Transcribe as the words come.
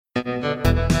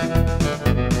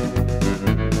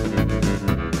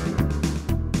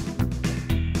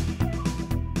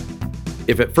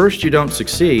If at first you don't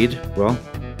succeed, well,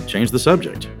 change the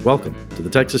subject. Welcome to the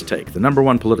Texas Take, the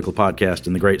 #1 political podcast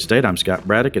in the great state. I'm Scott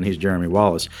Braddock, and he's Jeremy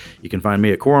Wallace. You can find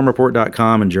me at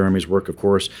quorumreport.com, and Jeremy's work, of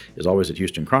course, is always at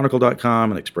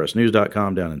HoustonChronicle.com and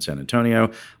ExpressNews.com down in San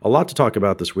Antonio. A lot to talk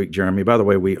about this week, Jeremy. By the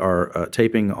way, we are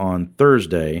taping on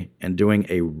Thursday and doing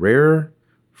a rare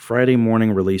Friday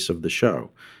morning release of the show,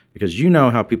 because you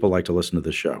know how people like to listen to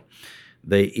this show.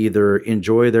 They either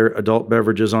enjoy their adult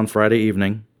beverages on Friday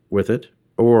evening with it,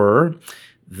 or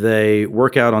they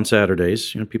work out on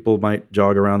Saturdays. You know, people might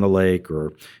jog around the lake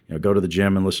or go to the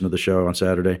gym and listen to the show on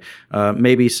Saturday.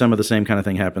 Maybe some of the same kind of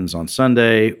thing happens on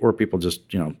Sunday, or people just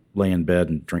lay in bed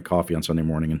and drink coffee on Sunday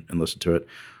morning and listen to it.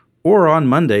 Or on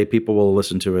Monday, people will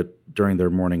listen to it during their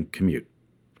morning commute,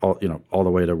 all the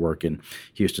way to work in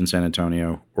Houston, San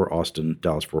Antonio, or Austin,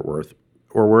 Dallas, Fort Worth,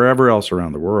 or wherever else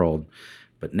around the world.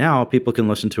 But now people can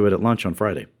listen to it at lunch on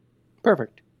Friday.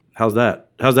 Perfect. How's that?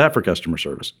 How's that for customer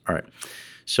service? All right.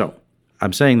 So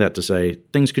I'm saying that to say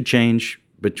things could change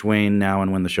between now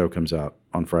and when the show comes out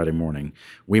on Friday morning.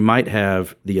 We might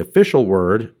have the official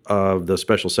word of the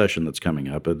special session that's coming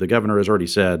up. The governor has already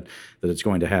said that it's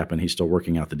going to happen. He's still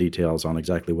working out the details on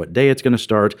exactly what day it's going to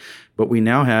start. But we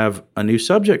now have a new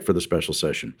subject for the special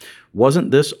session.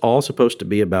 Wasn't this all supposed to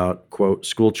be about, quote,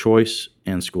 school choice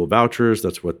and school vouchers?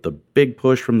 That's what the big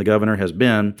push from the governor has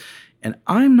been. And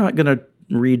I'm not going to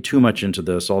read too much into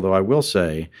this, although I will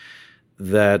say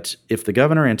that if the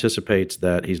governor anticipates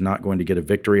that he's not going to get a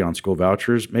victory on school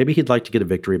vouchers, maybe he'd like to get a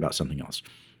victory about something else.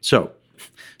 So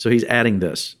he's adding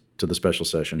this to the special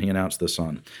session. He announced this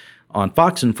on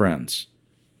Fox and Friends,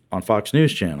 on Fox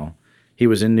News Channel. He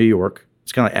was in New York.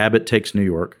 It's kind of like Abbott Takes New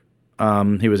York.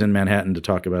 He was in Manhattan to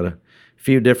talk about a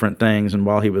few different things. And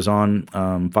while he was on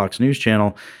Fox News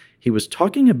Channel, he was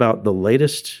talking about the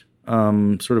latest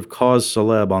sort of cause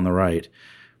celeb on the right,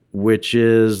 which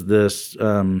is this,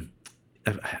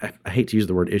 I hate to use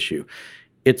the word issue.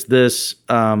 It's this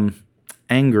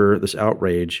anger, this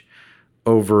outrage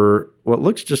over what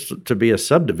looks just to be a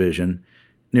subdivision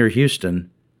near Houston.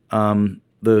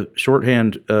 The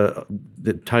shorthand,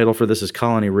 the title for this is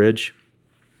Colony Ridge.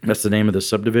 That's the name of the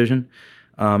subdivision.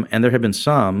 And there have been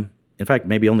some, in fact,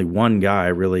 maybe only one guy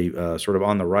really sort of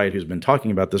on the right who's been talking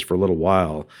about this for a little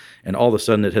while. And all of a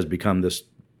sudden it has become this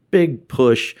big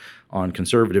push on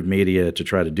conservative media to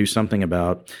try to do something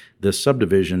about this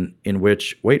subdivision in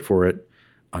which, wait for it,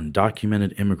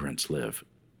 undocumented immigrants live.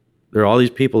 There are all these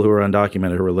people who are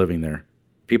undocumented who are living there.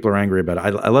 People are angry about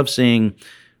it. I love seeing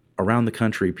around the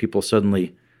country people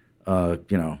suddenly,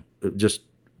 just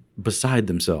beside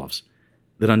themselves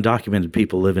that undocumented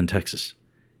people live in Texas.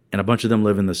 And a bunch of them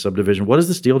live in this subdivision. What is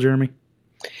this deal, Jeremy?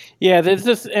 Yeah, there's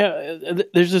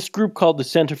this group called the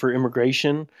Center for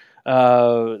Immigration.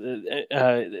 They're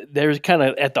kind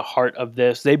of at the heart of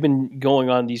this. They've been going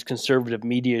on these conservative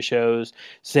media shows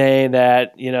saying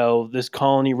that, this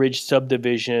Colony Ridge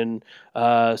subdivision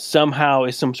somehow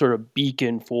is some sort of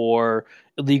beacon for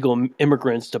illegal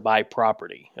immigrants to buy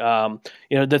property.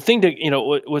 The thing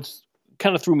that, what's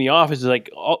kind of threw me off is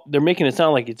they're making it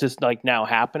sound like it's just like now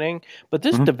happening, but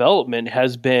this development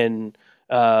has been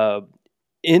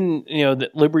in the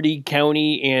Liberty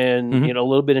County and a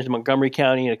little bit into Montgomery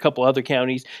County and a couple other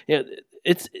counties.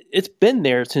 It's been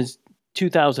there since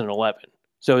 2011,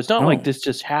 so it's not like this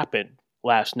just happened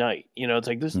last night. It's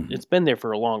like this. It's been there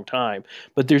for a long time,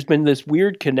 but there's been this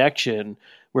weird connection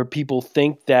where people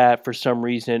think that for some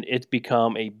reason it's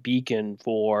become a beacon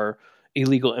for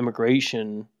illegal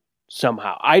immigration.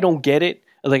 Somehow. I don't get it.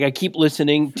 Like, I keep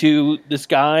listening to this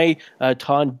guy,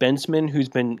 Todd Bensman, who's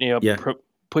been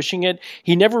pushing it.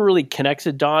 He never really connects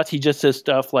the dots. He just says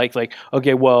stuff like,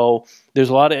 okay, well, there's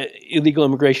a lot of illegal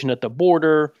immigration at the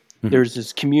border. There's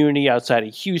this community outside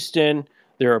of Houston.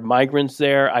 There are migrants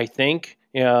there, I think.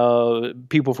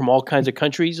 People from all kinds of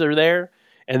countries are there.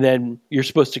 And then you're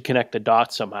supposed to connect the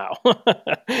dots somehow.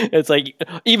 It's like,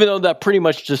 even though that pretty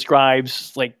much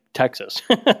describes like Texas,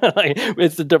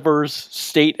 it's a diverse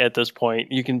state at this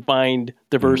point. You can find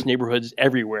diverse neighborhoods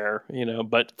everywhere,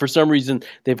 but for some reason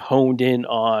they've honed in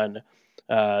on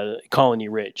Colony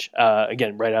Ridge,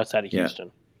 again, right outside of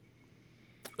Houston.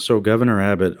 So Governor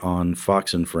Abbott on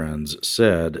Fox and Friends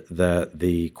said that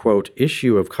the, quote,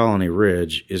 issue of Colony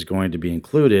Ridge is going to be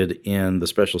included in the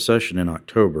special session in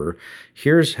October.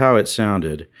 Here's how it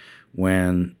sounded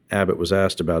when Abbott was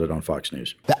asked about it on Fox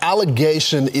News. The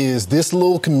allegation is this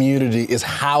little community is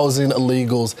housing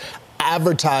illegals,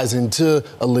 advertising to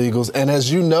illegals. And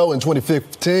as you know, in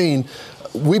 2015,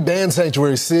 we banned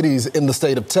sanctuary cities in the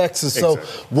state of Texas. So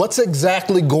what's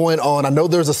exactly going on? I know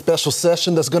there's a special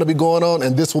session that's going to be going on,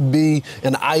 and this will be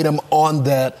an item on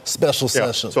that special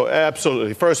session. So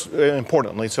absolutely. First,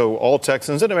 importantly, so all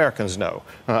Texans and Americans know,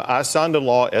 I signed a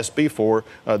law, SB 4,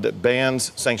 that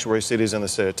bans sanctuary cities in the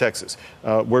state of Texas.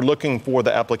 We're looking for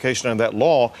the application of that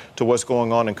law to what's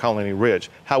going on in Colony Ridge.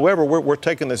 However, we're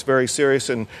taking this very serious,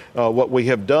 and what we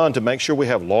have done to make sure we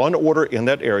have law and order in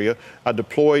that area, I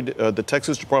deployed the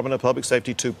Texas Department of Public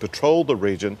Safety to patrol the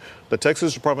region. The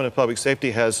Texas Department of Public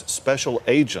Safety has special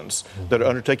agents that are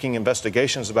undertaking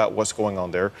investigations about what's going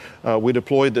on there. We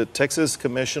deployed the Texas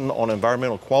Commission on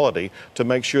Environmental Quality to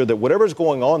make sure that whatever's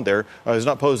going on there is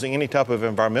not posing any type of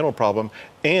environmental problem.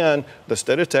 And the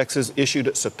state of Texas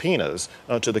issued subpoenas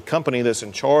to the company that's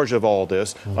in charge of all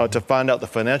this to find out the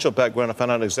financial background and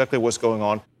find out exactly what's going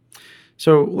on.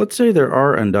 So let's say there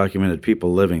are undocumented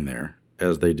people living there,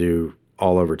 as they do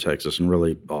all over Texas and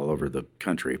really all over the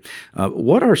country.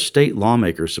 What are state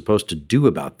lawmakers supposed to do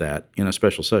about that in a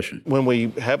special session? When we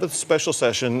have a special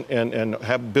session and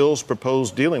have bills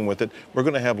proposed dealing with it, we're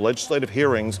going to have legislative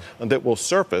hearings that will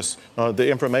surface the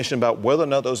information about whether or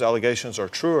not those allegations are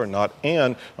true or not,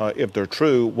 and if they're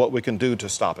true, what we can do to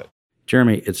stop it.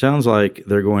 Jeremy, it sounds like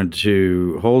they're going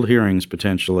to hold hearings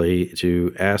potentially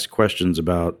to ask questions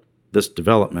about this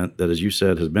development that, as you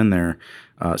said, has been there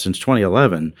since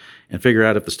 2011, and figure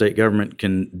out if the state government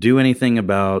can do anything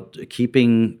about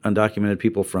keeping undocumented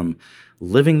people from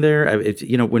living there.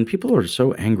 When people are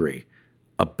so angry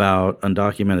about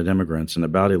undocumented immigrants and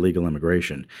about illegal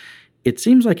immigration, it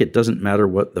seems like it doesn't matter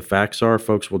what the facts are.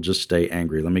 Folks will just stay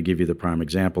angry. Let me give you the prime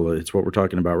example. It's what we're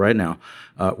talking about right now.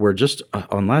 We're just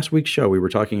on last week's show, we were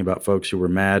talking about folks who were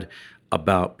mad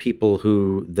about people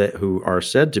who are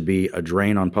said to be a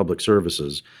drain on public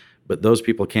services, but those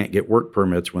people can't get work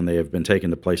permits when they have been taken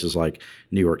to places like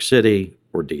New York City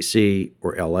or D.C.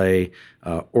 or L.A.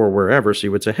 Or wherever. So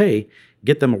you would say, hey,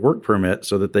 get them a work permit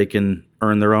so that they can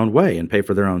earn their own way and pay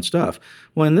for their own stuff.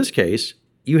 Well, in this case,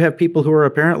 you have people who are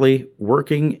apparently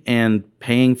working and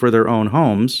paying for their own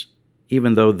homes,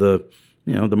 even though the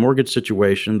mortgage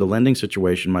situation, the lending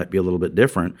situation might be a little bit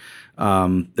different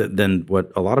than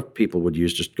what a lot of people would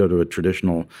use. Just go to a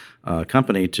traditional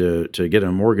company to get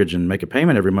a mortgage and make a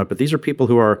payment every month. But these are people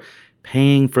who are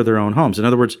paying for their own homes. In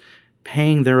other words,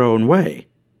 paying their own way.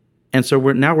 And so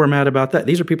we're mad about that.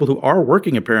 These are people who are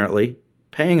working, apparently,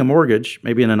 paying a mortgage,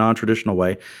 maybe in a non-traditional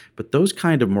way. But those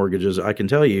kind of mortgages, I can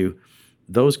tell you,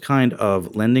 those kind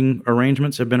of lending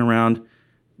arrangements have been around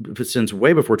since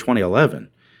way before 2011.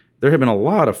 There have been a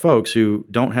lot of folks who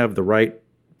don't have the right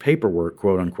paperwork,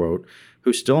 quote unquote,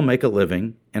 who still make a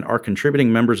living and are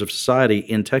contributing members of society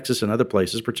in Texas and other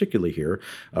places, particularly here,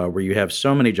 where you have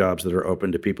so many jobs that are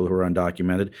open to people who are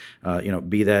undocumented,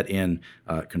 be that in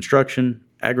construction,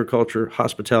 agriculture,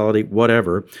 hospitality,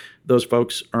 whatever. Those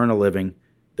folks earn a living,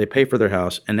 they pay for their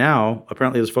house, and now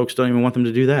apparently those folks don't even want them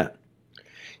to do that.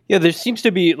 Yeah, there seems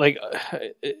to be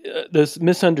this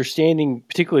misunderstanding,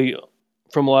 particularly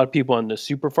from a lot of people on the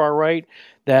super far right,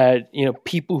 that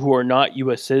people who are not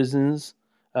U.S. citizens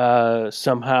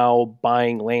somehow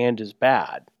buying land is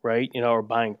bad, right? Or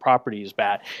buying property is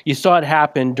bad. You saw it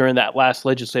happen during that last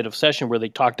legislative session where they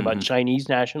talked about Chinese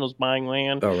nationals buying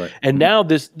land. Oh, right. And now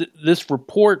this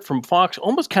report from Fox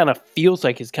almost kind of feels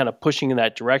like it's kind of pushing in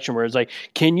that direction where it's like,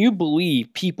 can you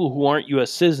believe people who aren't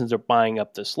U.S. citizens are buying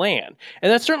up this land?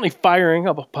 And that's certainly firing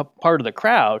up a part of the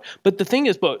crowd. But the thing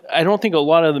is, I don't think a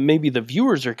lot of maybe the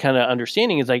viewers are kind of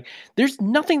understanding is like, there's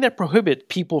nothing that prohibits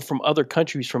people from other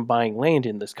countries from buying land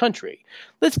in this country.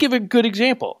 Let's give a good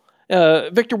example.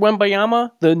 Victor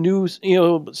Wembanyama, the new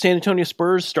San Antonio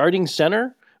Spurs starting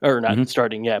center, or not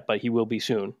starting yet, but he will be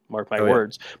soon. Mark my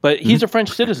words. But he's a French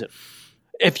citizen.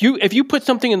 If you put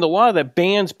something in the law that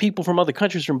bans people from other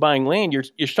countries from buying land,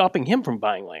 you're stopping him from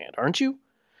buying land, aren't you?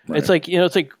 Right.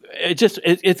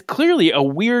 It's clearly a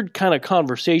weird kind of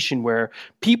conversation where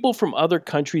people from other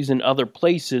countries and other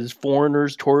places,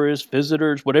 foreigners, tourists,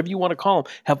 visitors, whatever you want to call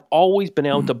them, have always been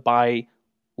able to buy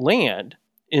land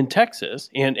in Texas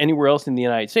and anywhere else in the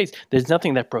United States. There's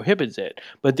nothing that prohibits it.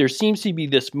 But there seems to be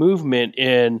this movement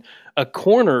in a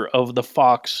corner of the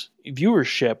Fox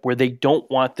viewership where they don't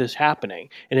want this happening.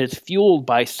 And it's fueled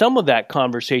by some of that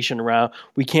conversation around,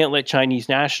 we can't let Chinese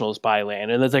nationals buy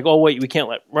land. And it's like, oh, wait, we can't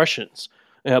let Russians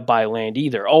buy land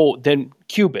either. Oh, then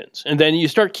Cubans. And then you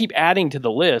keep adding to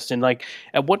the list. And like,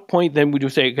 at what point then would you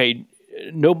say, okay,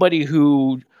 nobody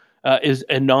who is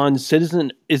a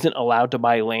non-citizen isn't allowed to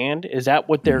buy land? Is that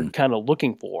what they're kind of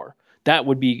looking for? That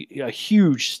would be a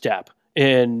huge step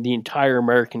in the entire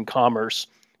American commerce,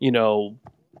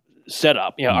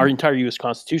 setup. Our entire U.S.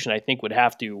 Constitution, I think, would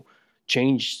have to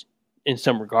changed in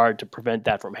some regard to prevent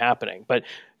that from happening. But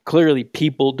clearly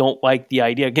people don't like the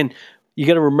idea. Again, you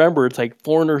got to remember, it's like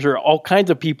foreigners are all kinds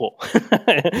of people.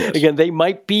 Yes. Again, they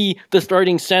might be the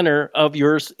starting center of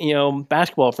your,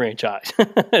 basketball franchise.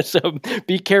 So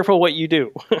be careful what you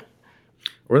do.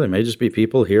 Or they may just be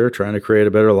people here trying to create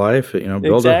a better life,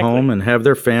 build a home and have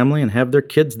their family and have their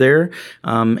kids there.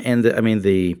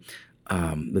 The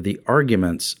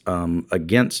arguments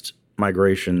against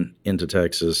migration into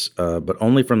Texas, but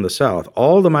only from the south.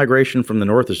 All the migration from the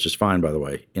north is just fine, by the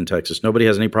way, in Texas. Nobody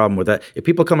has any problem with that. If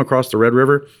people come across the Red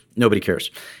River, nobody cares.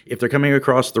 If they're coming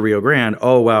across the Rio Grande,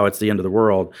 oh, wow, it's the end of the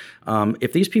world.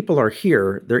 If these people are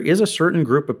here, there is a certain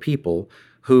group of people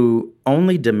who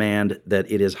only demand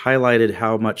that it is highlighted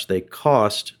how much they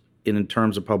cost in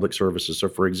terms of public services. So,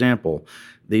 for example,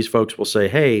 these folks will say,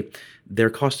 hey, they're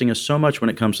costing us so much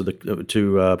when it comes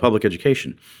to public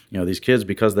education. These kids,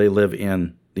 because they live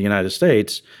in the United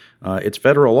States, it's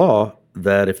federal law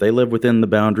that if they live within the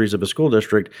boundaries of a school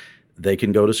district, they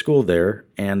can go to school there,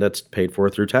 and that's paid for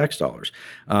through tax dollars.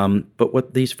 But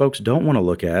what these folks don't want to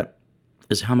look at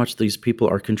is how much these people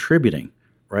are contributing,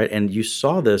 right? And you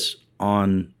saw this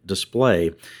on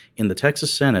display in the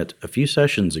Texas Senate a few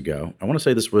sessions ago. I want to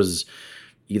say this was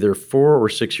either 4 or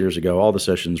 6 years ago. All the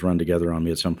sessions run together on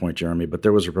me at some point, Jeremy. But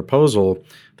there was a proposal,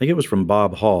 I think it was from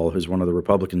Bob Hall, who's one of the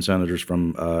Republican senators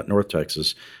from North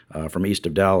Texas, from east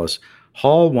of Dallas.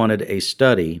 Hall wanted a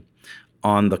study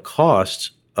on the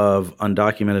cost of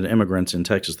undocumented immigrants in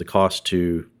Texas, the cost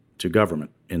to government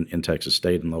in Texas,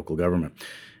 state and local government.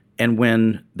 And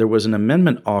when there was an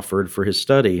amendment offered for his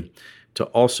study to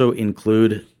also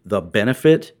include the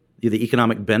benefit, the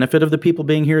economic benefit of the people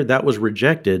being here, that was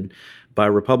rejected by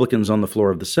Republicans on the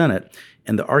floor of the Senate.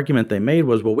 And the argument they made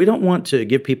was, well, we don't want to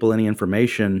give people any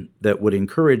information that would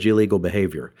encourage illegal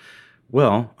behavior.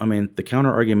 Well, the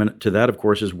counter argument to that, of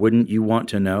course, is wouldn't you want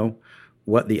to know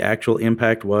what the actual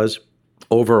impact was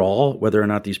overall, whether or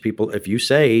not these people, if you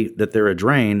say that they're a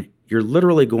drain, you're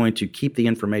literally going to keep the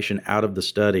information out of the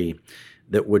study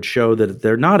that would show that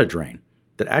they're not a drain,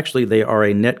 that actually they are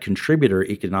a net contributor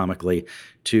economically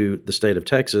to the state of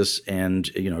Texas and,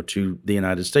 to the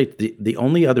United States. The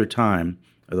only other time,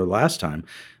 or the last time,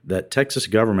 that Texas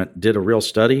government did a real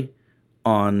study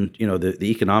on, the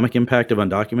economic impact of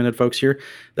undocumented folks here,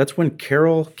 that's when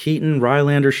Carol Keaton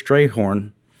Rylander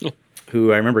Strayhorn,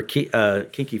 who I remember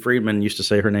Kinky Friedman used to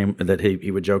say her name, that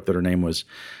he would joke that her name was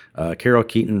Carol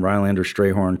Keaton Rylander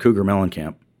Strayhorn Cougar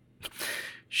Mellencamp.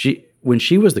 When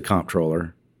she was the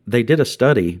comptroller, they did a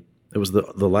study. It was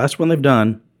the last one they've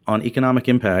done on economic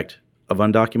impact of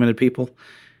undocumented people,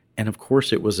 and of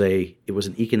course, it was an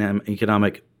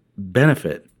economic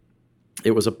benefit.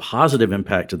 It was a positive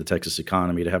impact to the Texas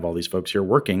economy to have all these folks here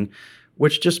working,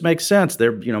 which just makes sense.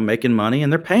 They're making money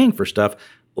and they're paying for stuff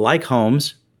like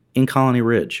homes in Colony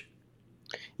Ridge.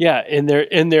 Yeah, and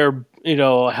they're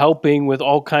helping with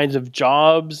all kinds of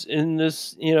jobs in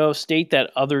this, state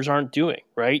that others aren't doing,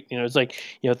 right? It's like,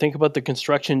 think about the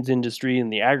construction industry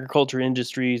and the agriculture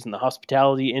industries and the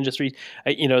hospitality industries.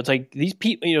 It's like these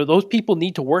people, those people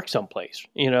need to work someplace,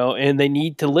 and they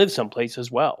need to live someplace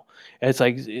as well. It's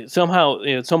like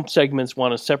somehow some segments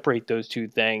want to separate those two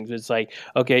things. It's like,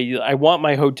 okay, I want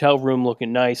my hotel room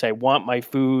looking nice. I want my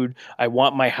food. I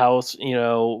want my house,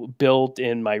 built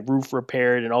and my roof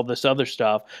repaired and all this other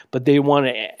stuff. But they want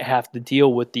to have to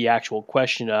deal with the actual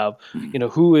question of,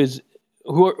 who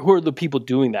are the people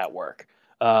doing that work?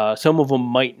 Some of them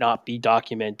might not be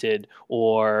documented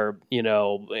or,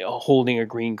 holding a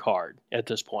green card at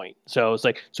this point. So it's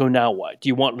like, so now what? Do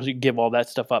you want to give all that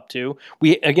stuff up too?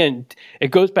 It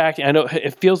goes back. I know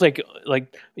it feels like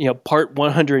part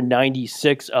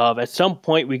 196 of at some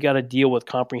point we got to deal with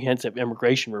comprehensive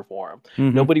immigration reform.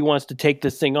 Mm-hmm. Nobody wants to take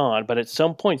this thing on, but at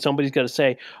some point somebody's got to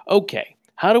say, okay,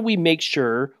 how do we make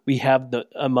sure we have the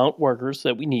amount of workers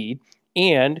that we need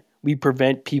and we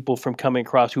prevent people from coming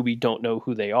across who we don't know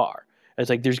who they are? It's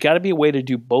like there's got to be a way to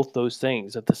do both those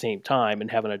things at the same time and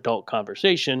have an adult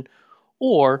conversation,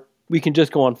 or we can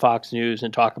just go on Fox News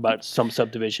and talk about some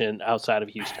subdivision outside of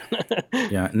Houston.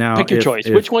 Yeah, now pick your choice.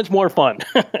 Which one's more fun?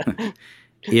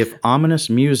 If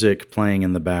ominous music playing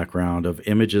in the background of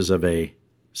images of a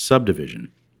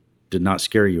subdivision did not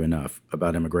scare you enough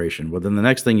about immigration, well, then the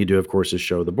next thing you do, of course, is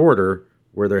show the border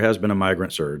where there has been a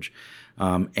migrant surge.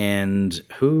 And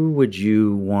who would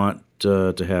you want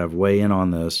to have weigh in on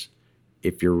this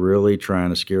if you're really trying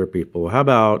to scare people? How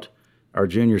about our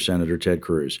junior senator, Ted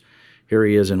Cruz? Here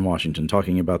he is in Washington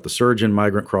talking about the surge in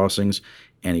migrant crossings,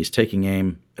 and he's taking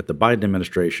aim at the Biden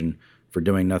administration for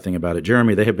doing nothing about it.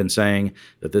 Jeremy, they have been saying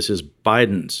that this is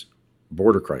Biden's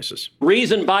border crisis.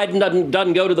 Reason Biden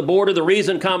doesn't go to the border, the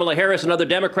reason Kamala Harris and other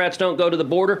Democrats don't go to the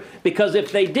border, because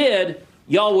if they did,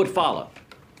 y'all would follow.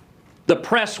 The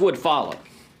press would follow.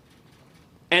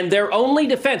 And their only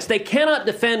defense, they cannot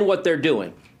defend what they're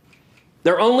doing.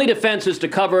 Their only defense is to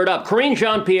cover it up. Karine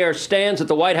Jean-Pierre stands at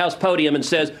the White House podium and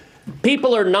says,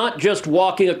 people are not just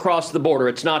walking across the border.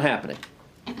 It's not happening.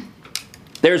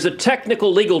 There's a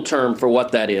technical legal term for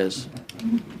what that is.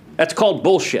 That's called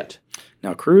bullshit.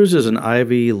 Now, Cruz is an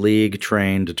Ivy League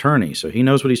trained attorney, so he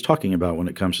knows what he's talking about when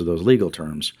it comes to those legal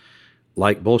terms,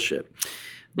 like bullshit.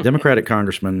 Democratic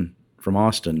Congressman from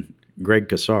Austin, Greg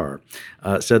Casar,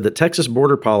 said that Texas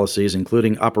border policies,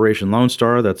 including Operation Lone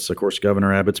Star, that's, of course,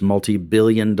 Governor Abbott's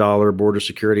multi-billion-dollar border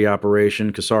security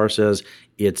operation, Casar says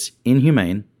it's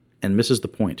inhumane and misses the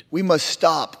point. We must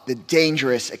stop the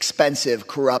dangerous, expensive,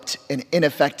 corrupt, and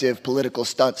ineffective political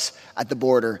stunts at the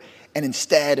border and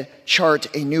instead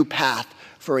chart a new path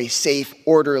for a safe,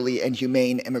 orderly, and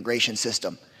humane immigration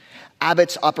system.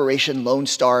 Abbott's Operation Lone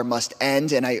Star must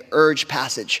end, and I urge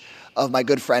passage of my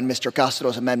good friend Mr.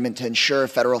 Castro's amendment to ensure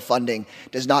federal funding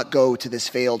does not go to this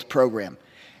failed program.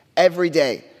 Every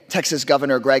day, Texas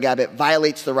Governor Greg Abbott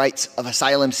violates the rights of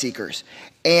asylum seekers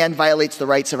and violates the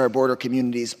rights of our border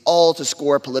communities, all to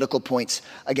score political points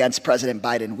against President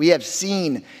Biden. We have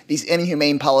seen these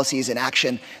inhumane policies in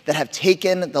action that have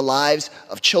taken the lives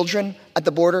of children at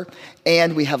the border,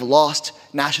 and we have lost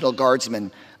National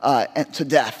Guardsmen to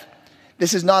death.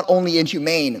 This is not only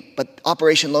inhumane, but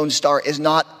Operation Lone Star is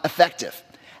not effective.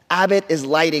 Abbott is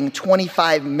lighting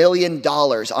 $25 million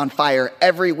on fire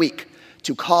every week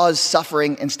to cause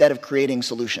suffering instead of creating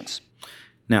solutions.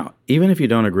 Now, even if you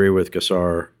don't agree with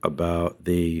Casar about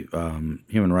the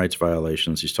human rights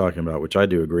violations he's talking about, which I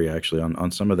do agree actually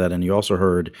on some of that, and you also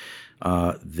heard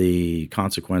the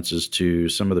consequences to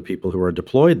some of the people who are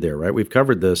deployed there, right? We've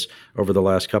covered this over the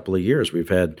last couple of years. We've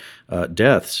had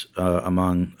deaths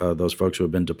among those folks who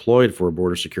have been deployed for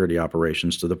border security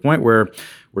operations, to the point where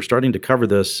we're starting to cover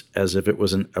this as if it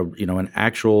was an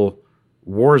actual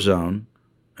war zone,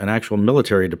 an actual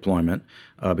military deployment,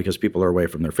 because people are away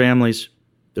from their families.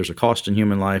 There's a cost in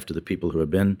human life to the people who have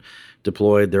been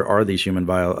deployed. There are these human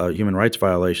rights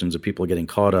violations of people getting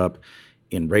caught up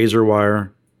in razor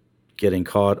wire, getting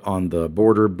caught on the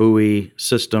border buoy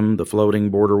system, the floating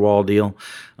border wall deal.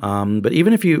 But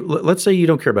even if let's say you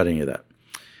don't care about any of that,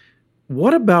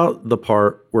 what about the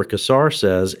part where Casar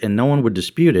says, and no one would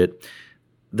dispute it,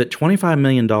 that $25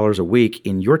 million a week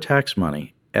in your tax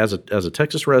money as a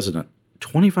Texas resident,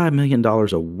 $25 million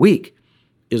a week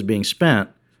is being spent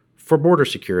for border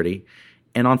security.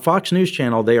 And on Fox News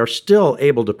Channel, they are still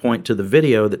able to point to the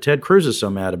video that Ted Cruz is so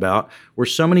mad about, where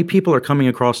so many people are coming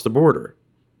across the border.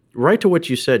 Right to what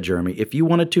you said, Jeremy, if you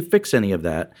wanted to fix any of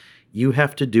that, you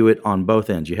have to do it on both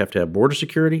ends. You have to have border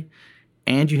security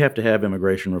and you have to have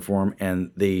immigration reform.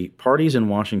 And the parties in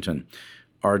Washington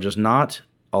are just not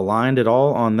aligned at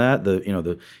all on that.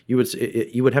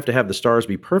 You would have to have the stars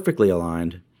be perfectly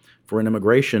aligned for an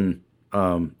immigration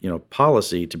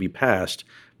policy to be passed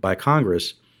by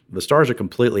Congress. The stars are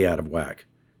completely out of whack.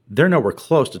 They're nowhere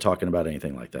close to talking about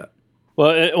anything like that.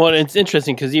 Well, it's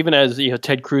interesting because even as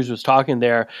Ted Cruz was talking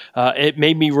there, it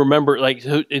made me remember.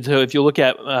 So if you look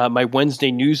at my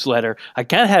Wednesday newsletter, I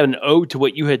kind of had an ode to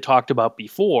what you had talked about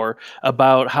before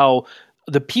about how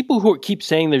the people who keep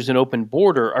saying there's an open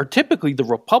border are typically the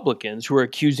Republicans who are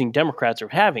accusing Democrats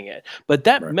of having it. But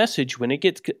that message, when it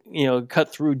gets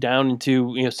cut through down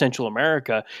into Central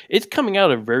America, it's coming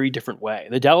out a very different way.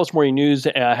 The Dallas Morning News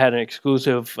had an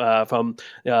exclusive from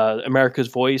America's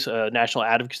Voice, a national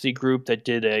advocacy group that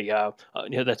did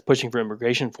that's pushing for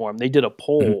immigration reform. They did a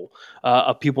poll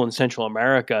of people in Central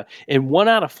America, and 1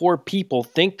 out of 4 people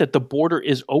think that the border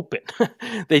is open.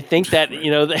 They think that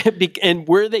and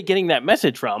where are they getting that message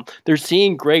from? They're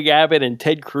seeing Greg Abbott and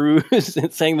Ted Cruz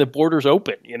saying the border's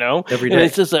open, every day. And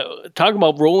it's just talking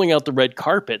about rolling out the red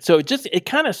carpet. So it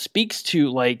kind of speaks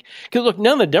to because look,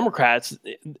 none of the Democrats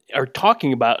are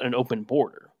talking about an open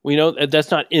border. We know that's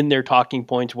not in their talking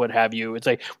points, what have you. It's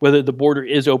like whether the border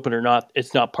is open or not,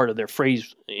 it's not part of their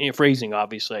phrasing,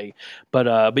 obviously.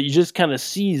 But you just kind of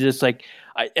see this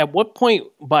at what point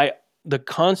by the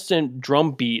constant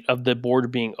drumbeat of the border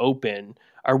being open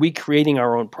are we creating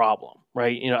our own problem?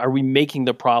 Right? Are we making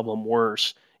the problem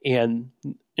worse? And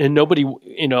nobody,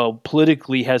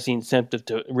 politically has the incentive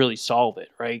to really solve it,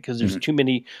 right? Because there's too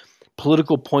many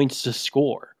political points to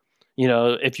score.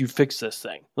 If you fix this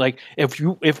thing,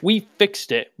 if we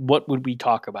fixed it, what would we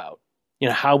talk about?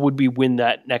 How would we win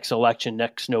that next election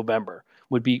next November?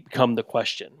 Would become the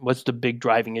question. What's the big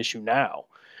driving issue now?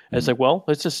 And it's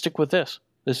let's just stick with this.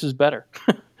 This is better.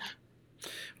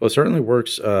 Well, it certainly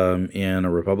works in a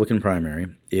Republican primary.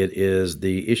 It is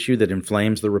the issue that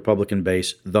inflames the Republican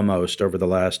base the most over the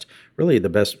last, really the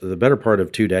better part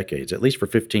of 2 decades, at least for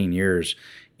 15 years.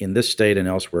 In this state and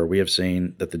elsewhere, we have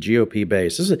seen that the GOP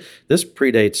base, this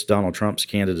predates Donald Trump's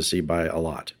candidacy by a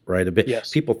lot, right? A bit.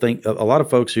 Yes. People think, a lot of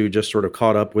folks who just sort of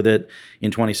caught up with it in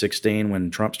 2016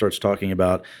 when Trump starts talking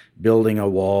about building a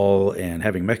wall and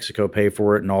having Mexico pay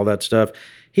for it and all that stuff,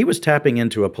 he was tapping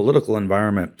into a political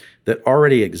environment that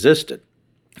already existed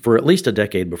for at least a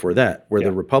decade before that, where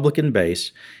the Republican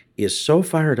base is so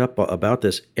fired up about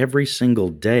this every single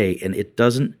day, and it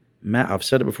doesn't matter. I've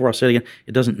said it before, I'll say it again.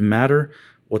 It doesn't matter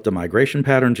what the migration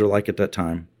patterns are like at that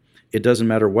time. It doesn't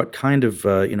matter what kind of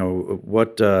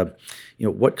what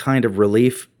kind of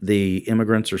relief the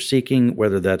immigrants are seeking,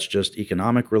 whether that's just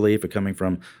economic relief, or coming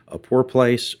from a poor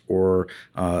place, or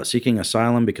seeking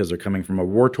asylum because they're coming from a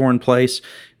war-torn place.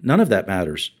 None of that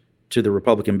matters to the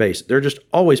Republican base. They're just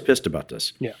always pissed about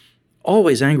this. Yeah.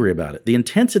 Always angry about it. The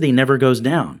intensity never goes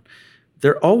down.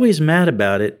 They're always mad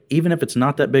about it, even if it's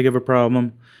not that big of a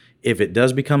problem. If it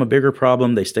does become a bigger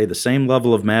problem, they stay the same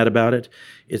level of mad about it.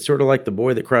 It's sort of like the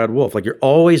boy that cried wolf. Like, you're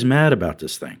always mad about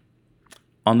this thing.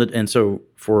 And so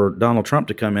for Donald Trump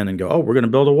to come in and go, oh, we're going to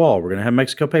build a wall, we're going to have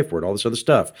Mexico pay for it, all this other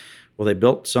stuff. Well, they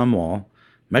built some wall.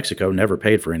 Mexico never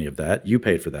paid for any of that. You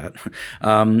paid for that.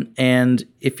 And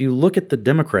if you look at the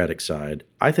Democratic side,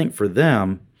 I think for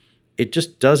them, it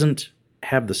just doesn't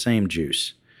have the same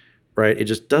juice. Right, it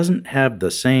just doesn't have the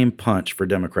same punch for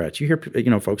Democrats. You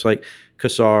hear, folks like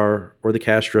Casar or the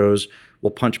Castros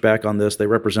will punch back on this. They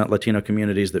represent Latino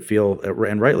communities that feel,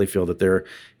 and rightly feel, that they're,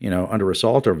 under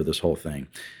assault over this whole thing.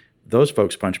 Those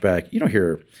folks punch back. You don't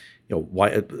hear, why,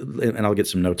 and I'll get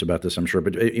some notes about this, I'm sure.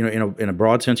 But in a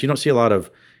broad sense, you don't see a lot of,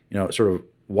 sort of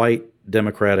white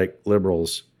Democratic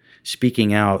liberals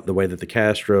speaking out the way that the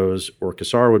Castros or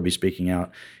Casar would be speaking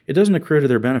out. It doesn't accrue to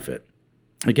their benefit.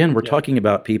 Again, we're talking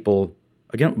about people.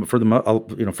 Again, for a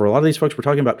lot of these folks, we're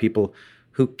talking about people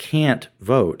who can't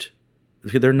vote.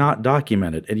 They're not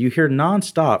documented, and you hear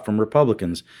nonstop from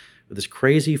Republicans with this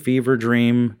crazy fever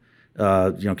dream,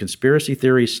 conspiracy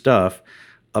theory stuff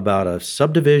about a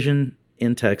subdivision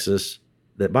in Texas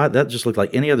that just looked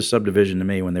like any other subdivision to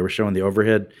me when they were showing the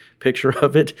overhead picture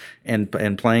of it and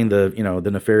playing the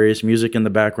the nefarious music in the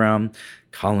background.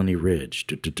 Colony Ridge.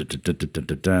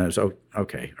 So,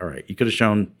 okay, all right. You could have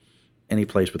shown any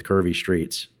place with curvy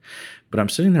streets. But I'm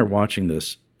sitting there watching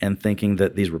this and thinking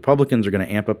that these Republicans are going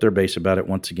to amp up their base about it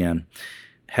once again.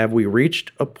 Have we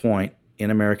reached a point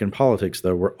in American politics,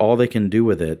 though, where all they can do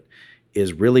with it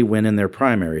is really win in their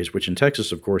primaries, which in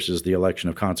Texas, of course, is the election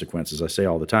of consequences, I say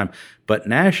all the time. But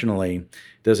nationally,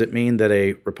 does it mean that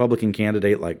a Republican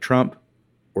candidate like Trump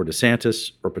or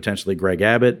DeSantis or potentially Greg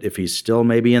Abbott, if he's still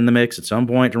maybe in the mix at some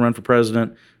point to run for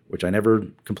president, which I never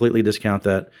completely discount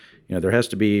that, there has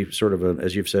to be sort of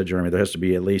as you've said, Jeremy, there has to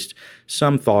be at least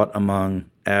some thought among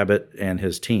Abbott and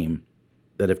his team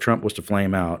that if Trump was to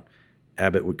flame out,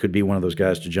 Abbott could be one of those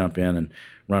guys to jump in and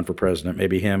run for president,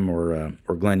 maybe him or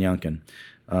Glenn Youngkin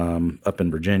up in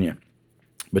Virginia.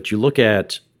 But you look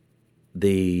at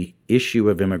the issue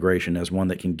of immigration as one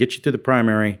that can get you through the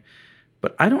primary,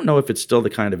 but I don't know if it's still the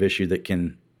kind of issue that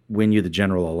can win you the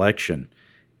general election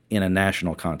in a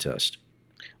national contest.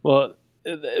 Well,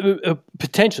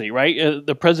 potentially, right?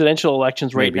 The presidential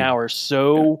elections right now are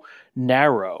so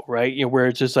narrow, right? Where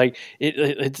it's just like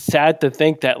it's sad to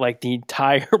think that like the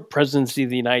entire presidency of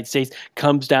the United States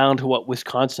comes down to what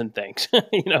Wisconsin thinks.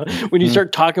 When you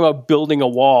start talking about building a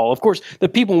wall, of course, the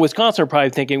people in Wisconsin are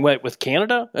probably thinking, "What, with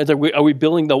Canada? Are we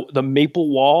building the Maple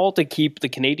Wall to keep the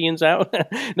Canadians out?"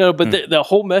 No, but the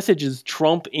whole message is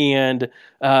Trump and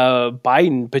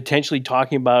Biden potentially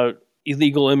talking about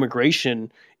illegal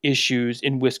immigration issues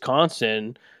in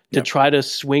Wisconsin to try to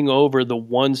swing over the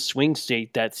one swing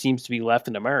state that seems to be left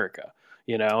in America.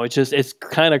 It's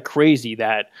kind of crazy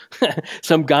that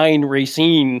some guy in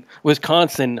Racine,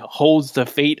 Wisconsin holds the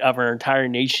fate of our entire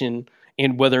nation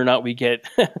and whether or not we get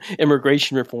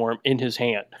immigration reform in his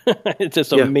hand. It's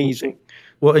just amazing.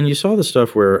 Well, and you saw the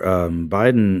stuff where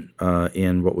Biden,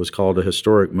 in what was called a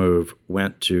historic move,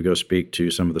 went to go speak to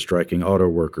some of the striking auto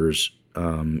workers.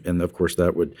 And of course,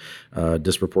 that would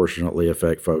disproportionately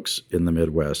affect folks in the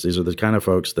Midwest. These are the kind of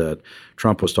folks that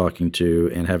Trump was talking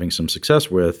to and having some success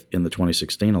with in the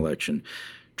 2016 election.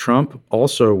 Trump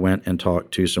also went and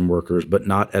talked to some workers, but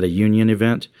not at a union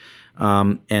event.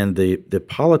 And the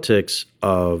politics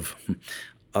of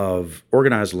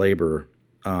organized labor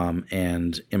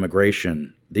and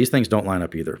immigration, these things don't line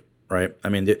up either, right? I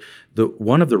mean, the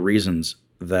one of the reasons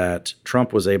that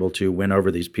Trump was able to win over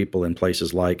these people in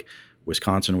places like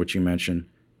Wisconsin, which you mentioned,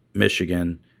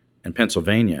 Michigan, and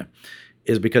Pennsylvania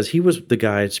is because he was the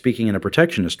guy speaking in a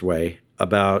protectionist way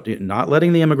about not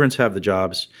letting the immigrants have the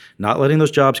jobs, not letting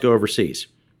those jobs go overseas,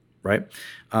 right?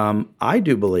 I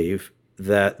do believe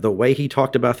that the way he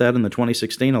talked about that in the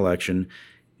 2016 election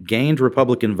gained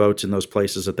Republican votes in those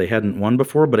places that they hadn't won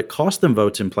before, but it cost them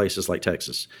votes in places like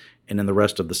Texas and in the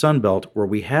rest of the Sun Belt, where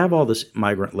we have all this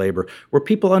migrant labor, where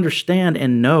people understand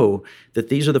and know that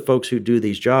these are the folks who do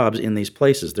these jobs in these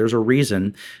places. There's a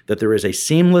reason that there is a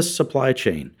seamless supply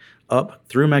chain up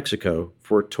through Mexico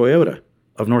for Toyota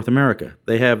of North America.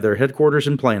 They have their headquarters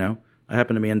in Plano. I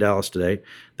happen to be in Dallas today.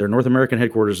 Their North American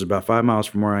headquarters is about 5 miles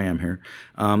from where I am here.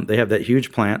 They have that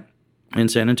huge plant in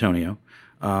San Antonio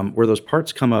where those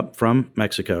parts come up from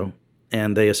Mexico,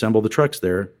 and they assemble the trucks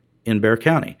there in Bexar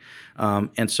County.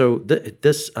 And so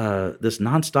this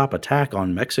nonstop attack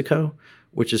on Mexico,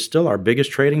 which is still our biggest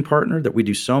trading partner that we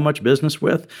do so much business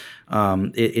with,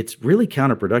 it's really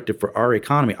counterproductive for our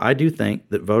economy. I do think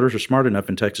that voters are smart enough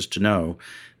in Texas to know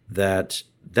that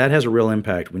that has a real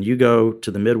impact. When you go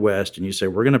to the Midwest and you say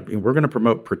we're going to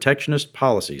promote protectionist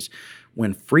policies,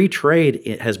 when free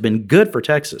trade has been good for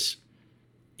Texas,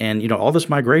 and all this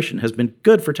migration has been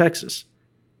good for Texas,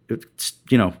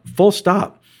 full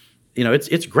stop.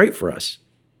 It's great for us.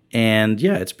 And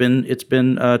yeah, it's been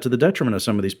to the detriment of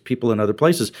some of these people in other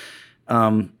places.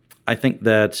 I think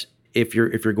that if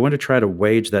you're going to try to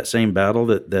wage that same battle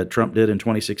that Trump did in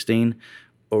 2016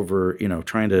 over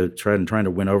trying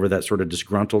to win over that sort of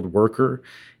disgruntled worker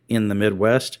in the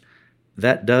Midwest,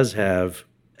 that does have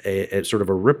a sort of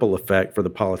a ripple effect for the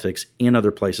politics in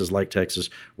other places like Texas,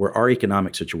 where our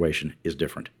economic situation is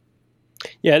different.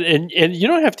 Yeah, and you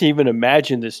don't have to even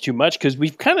imagine this too much, because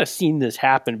we've kind of seen this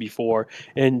happen before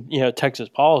in Texas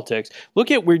politics. Look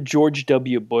at where George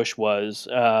W. Bush was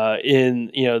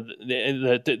in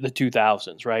the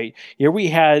 2000s, right? Here we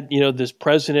had this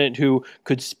president who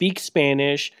could speak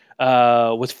Spanish,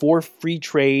 was for free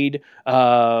trade,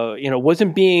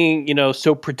 wasn't being,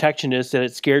 so protectionist that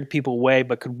it scared people away,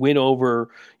 but could win over,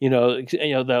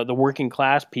 the working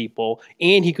class people,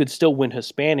 and he could still win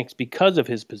Hispanics because of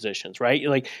his positions, right?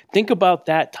 Like, think about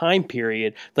that time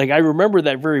period. Like, I remember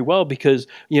that very well because,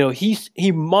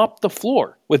 he mopped the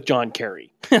floor with John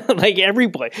Kerry. Like, every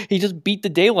play, he just beat the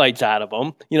daylights out of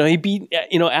him. He beat,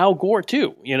 Al Gore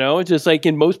too, It's just like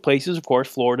in most places. Of course,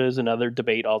 Florida is another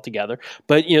debate altogether.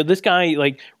 But, this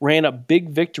guy ran up big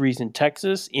victories in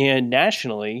Texas and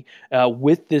nationally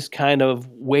with this kind of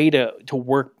way to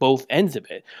work both ends of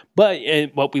it. But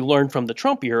what we learned from the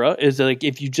Trump era is that,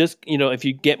 if you just, if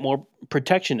you get more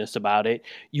protectionist about it,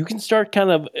 you can start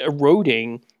kind of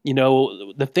eroding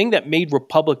the thing that made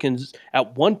Republicans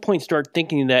at one point start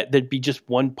thinking that there'd be just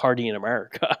one party in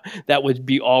America that would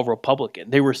be all Republican.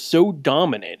 They were so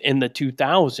dominant in the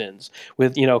 2000s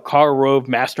with, Karl Rove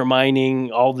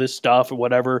masterminding all this stuff or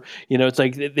whatever. It's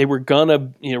like they were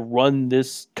gonna, run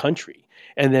this country.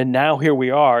 And then now here we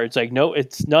are. It's like, no,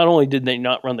 it's not only did they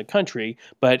not run the country,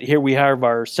 but here we have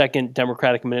our second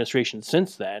Democratic administration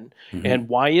since then. Mm-hmm. And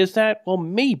why is that? Well,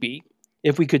 maybe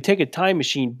if we could take a time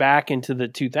machine back into the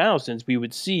 2000s, we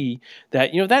would see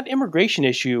that, that immigration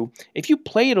issue, if you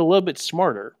play it a little bit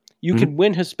smarter, you can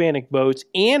win Hispanic votes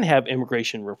and have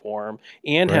immigration reform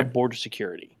and have border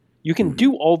security. You can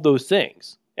do all those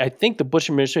things. I think the Bush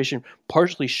administration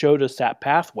partially showed us that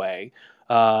pathway.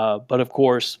 But of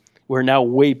course, we're now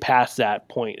way past that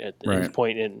point at this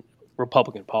point in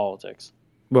Republican politics.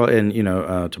 Well, and,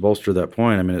 to bolster that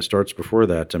point, it starts before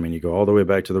that. You go all the way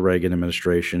back to the Reagan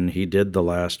administration. He did the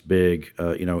last big,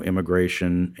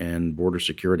 immigration and border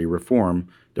security reform,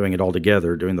 doing it all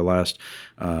together, doing the last,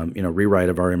 rewrite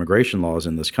of our immigration laws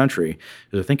in this country.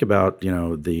 To think about,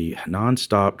 the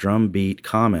nonstop drumbeat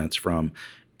comments from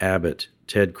Abbott,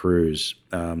 Ted Cruz,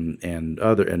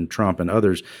 and Trump and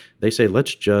others. They say,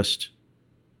 let's just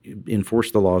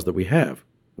enforce the laws that we have.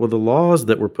 Well, the laws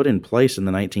that were put in place in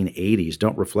the 1980s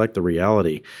don't reflect the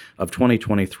reality of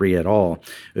 2023 at all.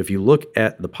 If you look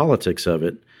at the politics of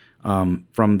it,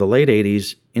 from the late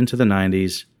 80s into the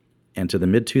 90s and to the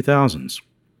mid-2000s,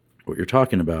 what you're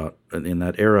talking about in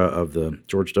that era of the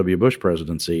George W. Bush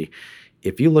presidency,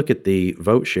 if you look at the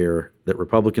vote share that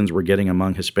Republicans were getting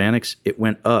among Hispanics, it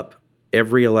went up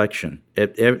every election.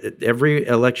 Every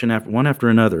election after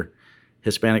another,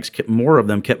 Hispanics, more of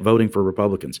them kept voting for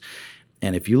Republicans.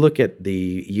 And if you look at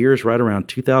the years right around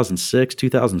 2006,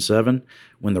 2007,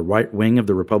 when the right wing of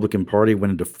the Republican Party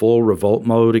went into full revolt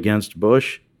mode against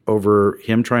Bush over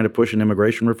him trying to push an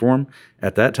immigration reform,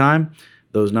 at that time,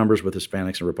 those numbers with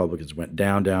Hispanics and Republicans went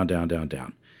down, down, down, down,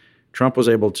 down. Trump was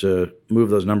able to move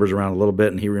those numbers around a little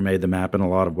bit, and he remade the map in a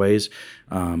lot of ways.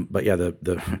 But yeah,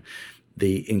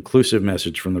 the inclusive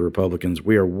message from the Republicans.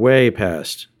 We are way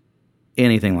past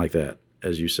anything like that,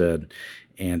 as you said,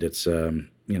 and it's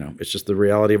it's just the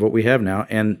reality of what we have now.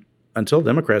 And until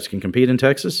Democrats can compete in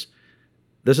Texas,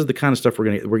 this is the kind of stuff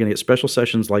we're gonna get special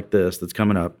sessions like this that's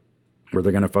coming up, where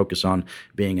they're going to focus on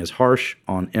being as harsh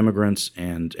on immigrants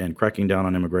and cracking down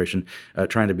on immigration,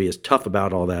 trying to be as tough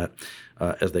about all that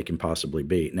as they can possibly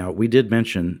be. Now, we did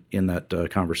mention in that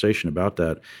conversation about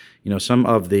that, some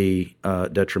of the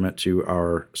detriment to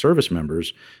our service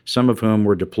members, some of whom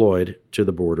were deployed to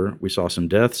the border. We saw some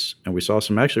deaths, and we saw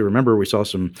some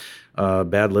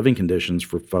bad living conditions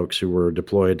for folks who were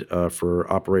deployed for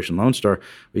Operation Lone Star.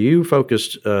 You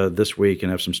focused this week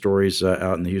and have some stories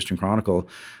out in the Houston Chronicle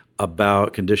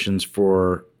about conditions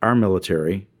for our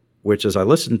military, which, as I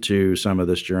listened to some of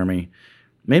this, Jeremy,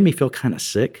 made me feel kind of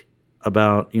sick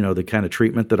about, the kind of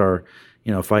treatment that our,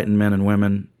 fighting men and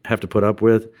women have to put up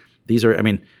with. These are,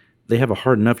 they have a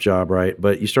hard enough job, right?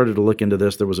 But you started to look into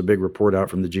this. There was a big report out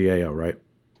from the GAO, right?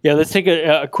 Yeah, let's take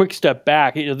a quick step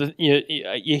back.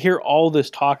 You hear all this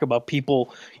talk about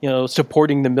people,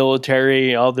 supporting the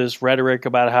military, all this rhetoric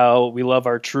about how we love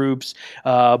our troops.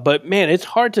 But man, it's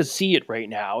hard to see it right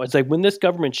now. It's like when this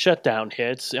government shutdown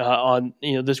hits on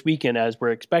this weekend, as we're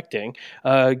expecting.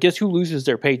 Guess who loses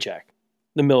their paycheck?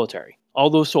 The military. All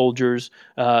those soldiers,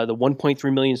 the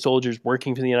 1.3 million soldiers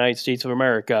working for the United States of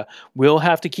America, will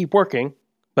have to keep working,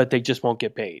 but they just won't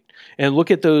get paid. And look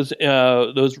at those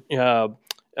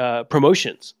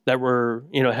promotions that were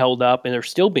held up, and they're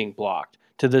still being blocked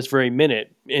to this very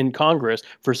minute in Congress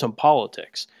for some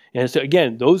politics. And so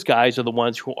again, those guys are the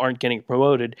ones who aren't getting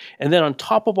promoted. And then on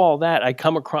top of all that, I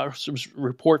come across a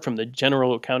report from the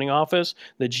General Accounting Office,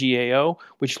 the GAO,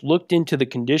 which looked into the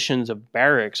conditions of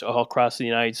barracks all across the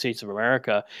United States of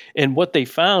America. And what they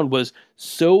found was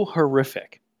so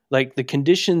horrific. Like the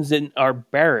conditions in our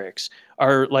barracks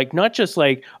are like not just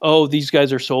like, oh, these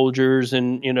guys are soldiers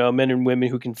and men and women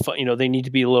who can they need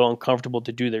to be a little uncomfortable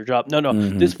to do their job. No,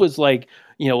 This was like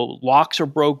locks are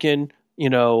broken.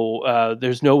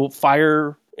 There's no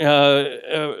fire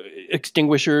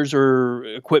extinguishers or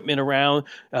equipment around.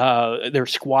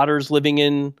 There's squatters living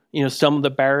in some of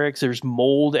the barracks. There's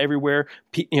mold everywhere.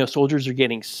 Soldiers are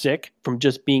getting sick from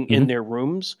just being in their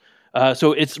rooms.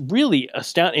 So it's really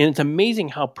astounding, and it's amazing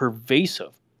how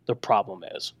pervasive the problem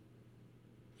is.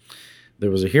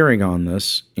 There was a hearing on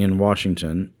this in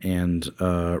Washington, and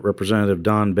Representative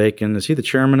Don Bacon, is he the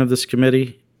chairman of this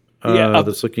committee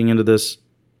that's looking into this?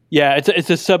 Yeah, it's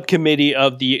a subcommittee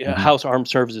of the House Armed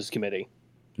Services Committee.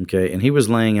 Okay, and he was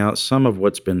laying out some of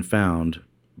what's been found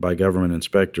by government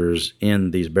inspectors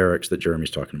in these barracks that Jeremy's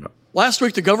talking about. Last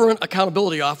week, the Government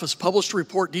Accountability Office published a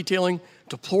report detailing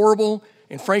deplorable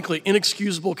and frankly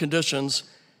inexcusable conditions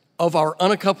of our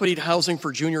unaccompanied housing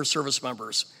for junior service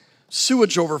members.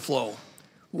 Sewage overflow,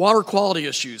 water quality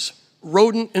issues,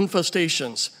 rodent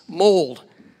infestations, mold,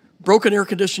 broken air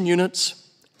conditioning units,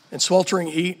 and sweltering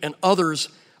heat, and others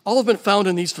all have been found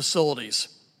in these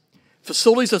facilities.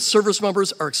 Facilities that service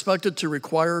members are expected to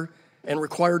required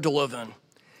to live in.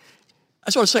 I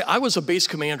just want to say, I was a base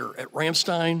commander at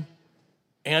Ramstein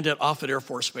and at Offutt Air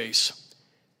Force Base.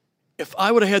 If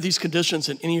I would have had these conditions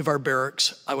in any of our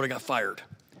barracks, I would have got fired.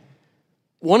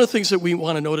 One of the things that we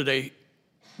want to know today,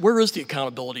 where is the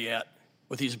accountability at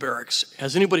with these barracks?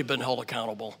 Has anybody been held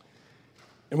accountable?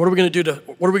 And what are we going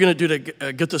to do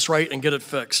to get this right and get it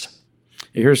fixed?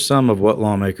 Here's some of what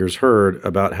lawmakers heard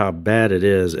about how bad it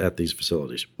is at these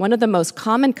facilities. One of the most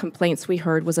common complaints we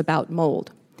heard was about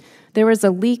mold. There was a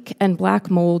leak and black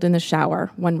mold in the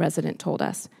shower, one resident told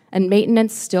us, and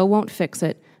maintenance still won't fix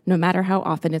it, no matter how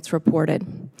often it's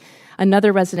reported.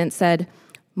 Another resident said,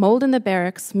 mold in the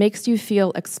barracks makes you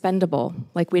feel expendable,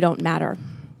 like we don't matter.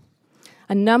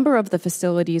 A number of the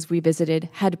facilities we visited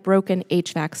had broken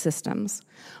HVAC systems.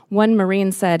 One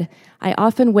Marine said, I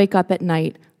often wake up at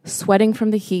night sweating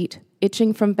from the heat,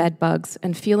 itching from bed bugs,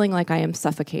 and feeling like I am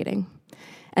suffocating.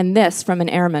 And this from an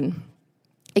airman.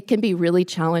 It can be really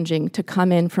challenging to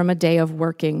come in from a day of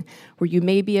working where you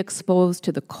may be exposed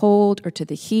to the cold or to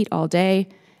the heat all day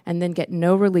and then get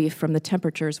no relief from the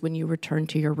temperatures when you return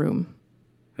to your room.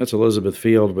 That's Elizabeth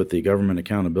Field with the Government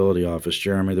Accountability Office,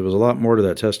 Jeremy. There was a lot more to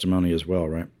that testimony as well,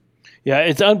 right? Yeah,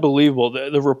 it's unbelievable.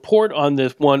 The report on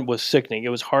this one was sickening. It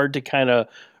was hard to kind of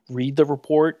read the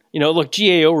report. Look,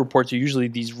 GAO reports are usually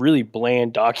these really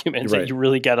bland documents that you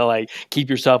really got to keep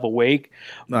yourself awake.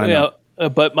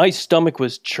 But my stomach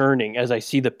was churning as I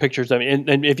see the pictures. I mean,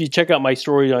 and if you check out my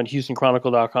story on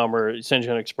HoustonChronicle.com or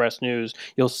Central Express News,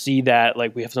 you'll see that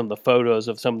like we have some of the photos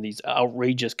of some of these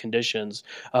outrageous conditions.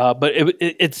 But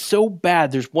it's so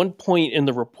bad. There's one point in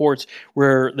the reports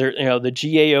where the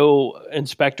GAO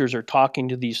inspectors are talking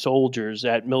to these soldiers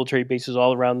at military bases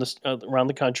all around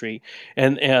the country,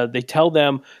 and they tell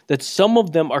them that some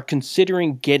of them are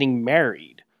considering getting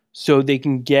married so they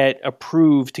can get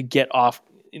approved to get off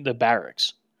the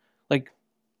barracks. Like,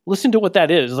 listen to what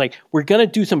that is. Like, we're going to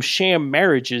do some sham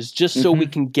marriages just so we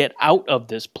can get out of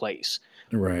this place.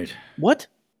 Right. What?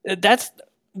 That's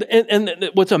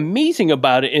and what's amazing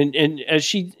about it, and as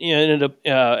she ended up,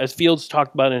 as Fields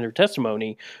talked about in her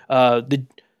testimony, the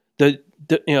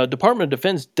Department of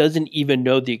Defense doesn't even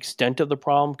know the extent of the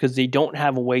problem because they don't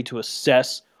have a way to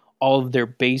assess all of their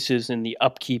bases and the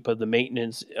upkeep of the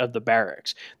maintenance of the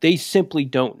barracks. They simply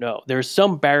don't know. There are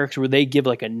some barracks where they give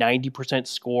like a 90%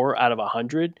 score out of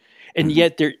 100, and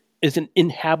yet there is an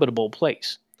inhabitable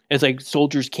place. It's like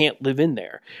soldiers can't live in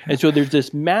there. And so there's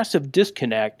this massive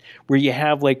disconnect where you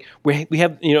have like, we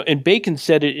have, and Bacon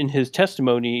said it in his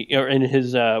testimony or in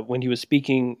his, when he was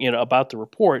speaking, about the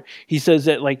report, he says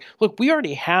that like, look, we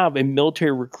already have a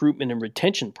military recruitment and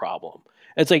retention problem.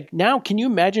 It's like, now can you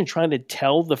imagine trying to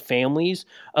tell the families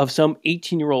of some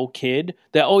 18-year-old kid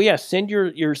that, oh yeah, send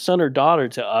your son or daughter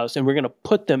to us and we're going to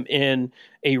put them in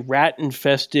a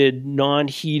rat-infested,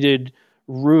 non-heated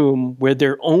room where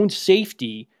their own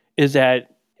safety is at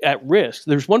risk.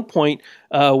 There's one point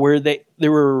where they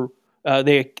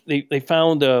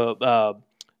found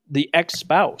the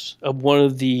ex-spouse of one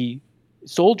of the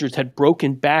soldiers had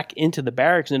broken back into the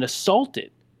barracks and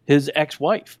assaulted his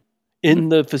ex-wife. In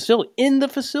the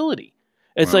facility.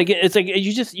 It's like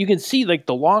you can see like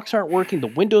the locks aren't working, the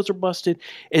windows are busted.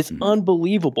 It's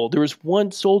unbelievable. There was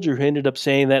one soldier who ended up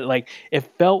saying that like it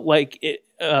felt like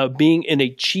being in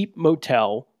a cheap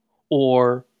motel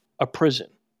or a prison.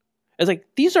 It's like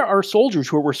these are our soldiers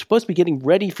who were supposed to be getting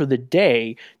ready for the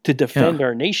day to defend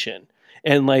our nation.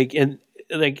 And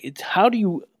it's how do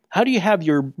you have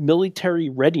your military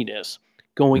readiness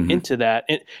going into that?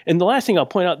 And the last thing I'll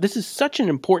point out, this is such an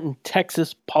important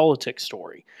Texas politics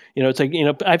story. It's like,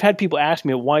 I've had people ask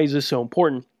me, why is this so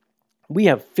important? We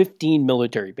have 15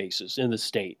 military bases in the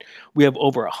state. We have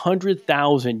over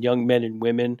 100,000 young men and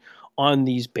women on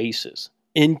these bases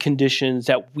in conditions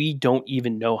that we don't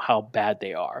even know how bad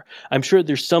they are. I'm sure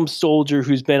there's some soldier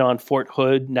who's been on Fort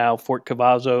Hood, now Fort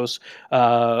Cavazos,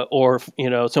 or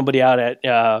somebody out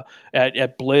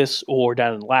at Bliss or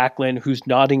down in Lackland who's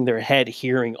nodding their head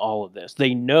hearing all of this.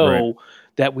 They know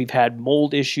that we've had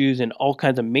mold issues and all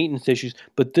kinds of maintenance issues,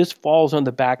 but this falls on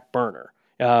the back burner.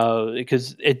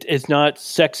 Because it's not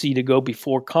sexy to go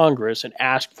before Congress and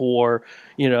ask for,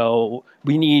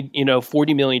 we need,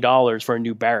 $40 million for a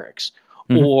new barracks.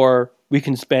 Or we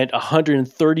can spend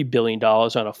 $130 billion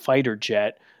on a fighter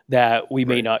jet that we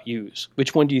may not use.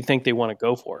 Which one do you think they want to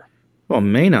go for? Well,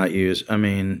 may not use. I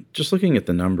mean, just looking at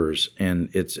the numbers, and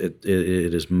it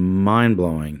is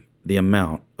mind-blowing the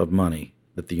amount of money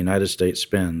that the United States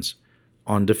spends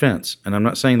on defense. And I'm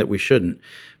not saying that we shouldn't,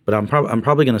 but I'm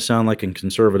probably going to sound like a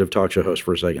conservative talk show host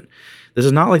for a second. This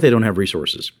is not like they don't have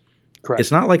resources. Correct.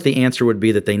 It's not like the answer would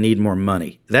be that they need more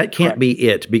money. That can't be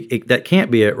it. That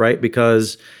can't be it, right?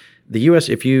 Because the U.S.,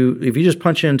 if you just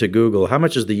punch into Google, how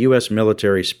much does the U.S.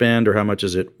 military spend or how much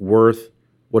is it worth?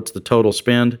 What's the total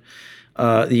spend?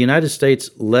 The United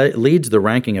States leads the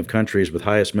ranking of countries with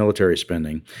highest military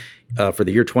spending for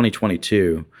the year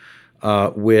 2022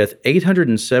 with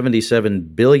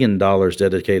 $877 billion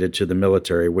dedicated to the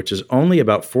military, which is only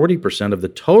about 40% of the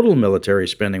total military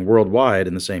spending worldwide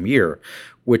in the same year,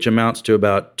 which amounts to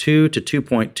about $2 to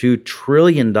 $2.2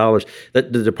 trillion.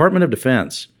 The Department of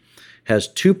Defense has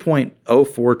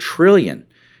 $2.04 trillion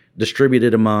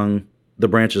distributed among the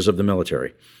branches of the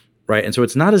military, right? And so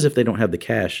it's not as if they don't have the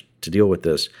cash to deal with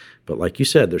this. But like you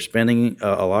said, they're spending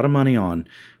a lot of money on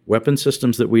weapon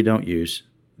systems that we don't use.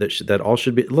 That all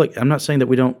should be – look, I'm not saying that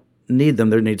we don't need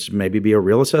them. There needs to maybe be a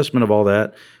real assessment of all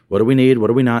that. What do we need? What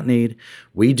do we not need?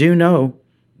 We do know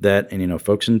that – and,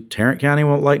 folks in Tarrant County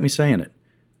won't like me saying it.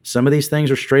 Some of these things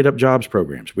are straight-up jobs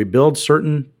programs. We build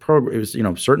certain programs,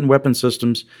 certain weapon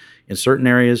systems in certain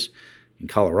areas in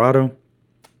Colorado,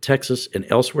 Texas, and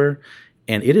elsewhere,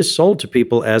 and it is sold to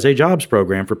people as a jobs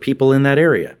program for people in that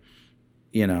area,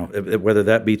 whether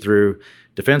that be through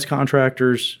defense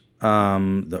contractors –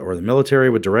 or the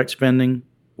military with direct spending,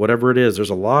 whatever it is.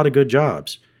 There's a lot of good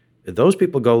jobs. If those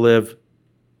people go live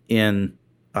in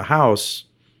a house,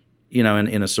 in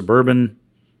a suburban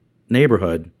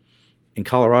neighborhood in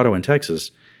Colorado and Texas,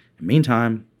 in the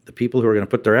meantime, the people who are going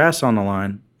to put their ass on the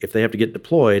line if they have to get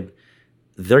deployed,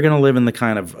 they're going to live in the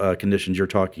kind of conditions you're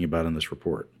talking about in this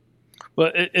report.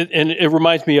 Well, it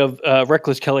reminds me of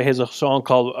Reckless Kelly has a song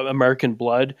called American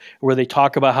Blood, where they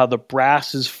talk about how the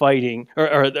brass is fighting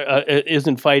or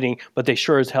isn't fighting, but they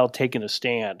sure as hell taking a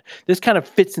stand. This kind of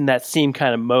fits in that same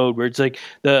kind of mode where it's like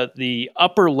the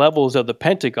upper levels of the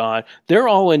Pentagon, they're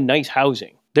all in nice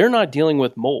housing. They're not dealing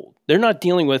with mold. They're not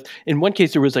dealing with, in one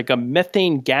case, there was like a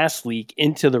methane gas leak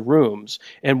into the rooms.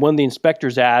 And when the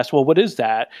inspectors asked, well, what is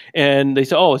that? And they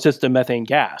said, oh, it's just the methane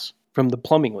gas from the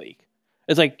plumbing leak.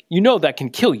 It's like, that can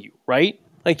kill you, right?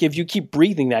 Like if you keep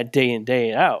breathing that day in,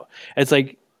 day out. It's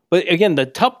like, but again,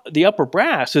 the upper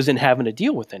brass isn't having to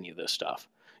deal with any of this stuff.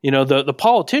 The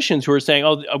politicians who are saying,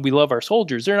 oh, we love our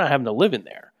soldiers, they're not having to live in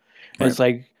there. And It's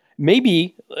like,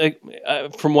 maybe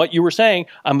from what you were saying,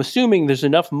 I'm assuming there's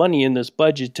enough money in this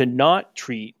budget to not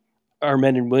treat our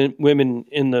men and women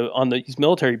on these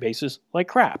military bases like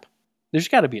crap. There's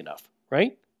got to be enough,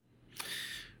 right?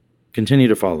 Continue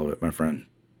to follow it, my friend.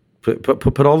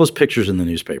 Put all those pictures in the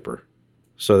newspaper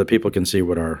so that people can see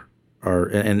what our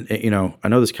and I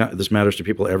know this matters to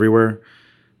people everywhere,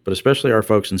 but especially our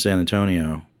folks in San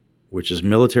Antonio, which is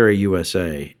Military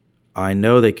USA. I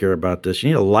know they care about this. You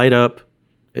need to light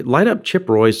up Chip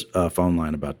Roy's phone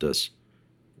line about this.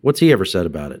 What's he ever said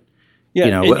about it?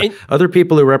 Yeah, other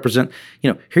people who represent.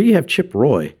 Here you have Chip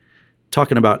Roy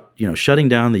talking about shutting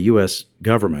down the U.S.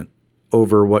 government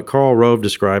over what Karl Rove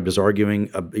described as arguing,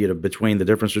 between the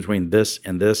difference between this.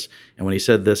 And when he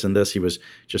said this and this, he was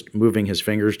just moving his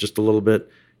fingers just a little bit.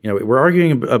 We're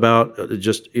arguing about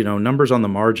just, numbers on the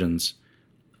margins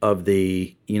of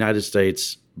the United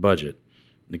States budget,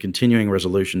 the continuing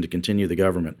resolution to continue the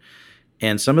government.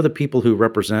 And some of the people who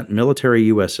represent Military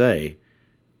USA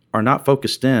are not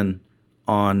focused in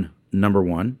on, number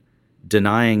one,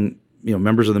 denying,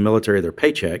 members of the military their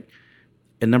paycheck,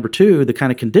 and number two, the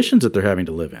kind of conditions that they're having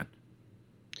to live in.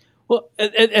 Well,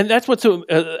 and that's what's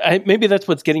maybe that's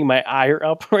what's getting my ire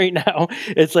up right now.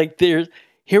 It's like here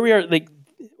we are, like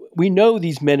we know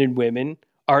these men and women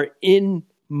are in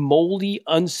moldy,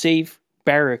 unsafe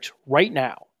barracks right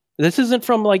now. This isn't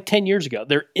from like 10 years ago.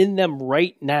 They're in them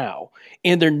right now,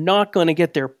 and they're not going to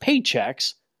get their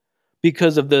paychecks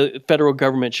because of the federal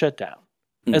government shutdown.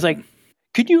 Mm-hmm. It's like,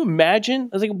 could you imagine?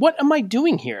 I was like, what am I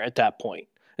doing here at that point?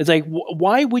 It's like,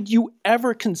 why would you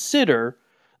ever consider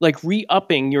like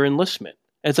re-upping your enlistment?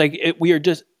 It's like we are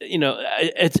just,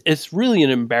 it's really an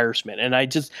embarrassment, and I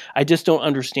just don't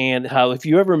understand how, if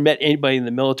you ever met anybody in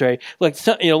the military, like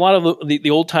a lot of the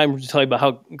old timers tell you about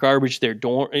how garbage their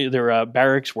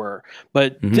barracks were,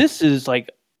 but this is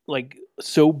like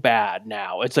so bad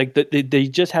now. It's like they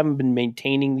just haven't been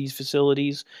maintaining these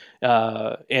facilities,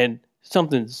 and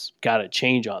something's got to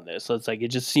change on this. So it's like, it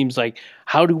just seems like,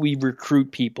 how do we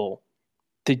recruit people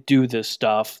to do this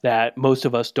stuff that most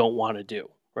of us don't want to do,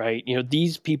 right?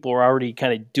 These people are already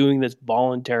kind of doing this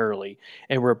voluntarily,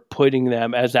 and we're putting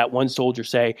them, as that one soldier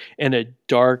say, in a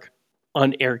dark,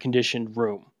 unair-conditioned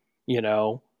room,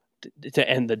 to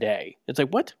end the day. It's like,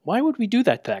 what? Why would we do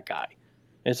that to that guy?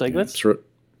 And it's like,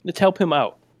 let's help him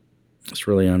out. It's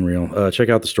really unreal. Check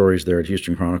out the stories there at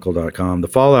HoustonChronicle.com. The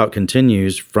fallout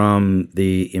continues from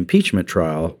the impeachment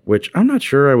trial, which I'm not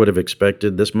sure I would have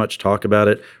expected this much talk about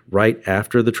it right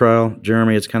after the trial.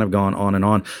 Jeremy, it's kind of gone on and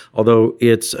on, although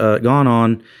it's gone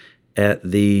on at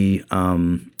the,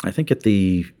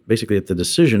 basically at the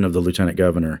decision of the lieutenant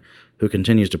governor, who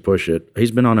continues to push it. He's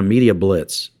been on a media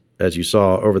blitz, as you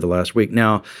saw over the last week.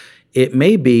 Now, it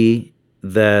may be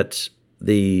that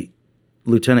the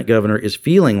lieutenant governor is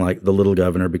feeling like the little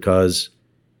governor because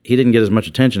he didn't get as much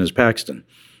attention as Paxton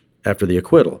after the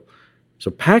acquittal.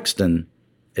 So Paxton,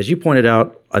 as you pointed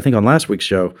out, I think on last week's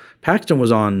show, Paxton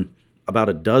was on about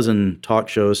a dozen talk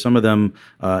shows, some of them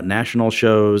national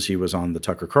shows. He was on the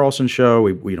Tucker Carlson show.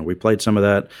 We played some of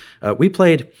that. We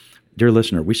played, dear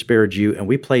listener, we spared you, and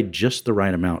we played just the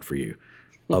right amount for you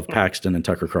of Paxton and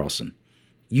Tucker Carlson.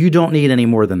 You don't need any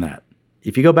more than that.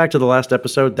 If you go back to the last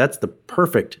episode, that's the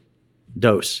perfect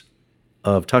dose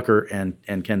of Tucker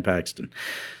and Ken Paxton.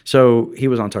 So he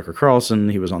was on Tucker Carlson.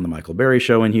 He was on the Michael Berry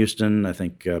show in Houston. I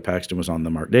think Paxton was on the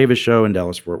Mark Davis show in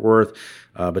Dallas-Fort Worth.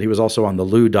 But he was also on the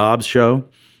Lou Dobbs show,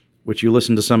 which you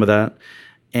listened to some of that.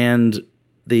 And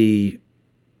the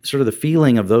sort of the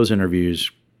feeling of those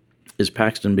interviews is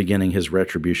Paxton beginning his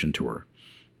retribution tour,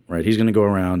 right? He's going to go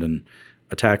around and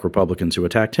attack Republicans who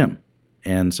attacked him.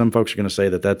 And some folks are going to say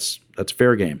that that's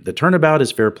fair game. The turnabout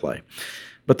is fair play.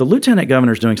 But the lieutenant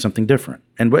governor is doing something different.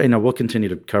 And we'll continue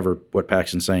to cover what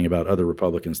Paxton's saying about other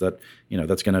Republicans.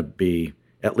 That's going to be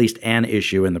at least an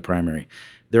issue in the primary.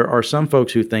 There are some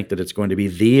folks who think that it's going to be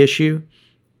the issue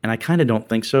And I kind of don't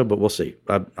think so, but we'll see.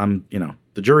 I'm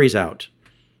the jury's out.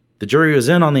 The jury was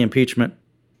in on the impeachment.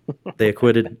 They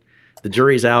acquitted. The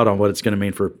jury's out on what it's going to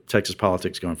mean for Texas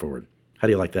politics going forward. How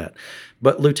do you like that?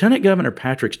 But Lieutenant Governor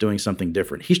Patrick's doing something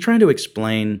different. He's trying to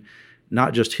explain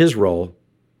not just his role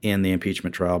in the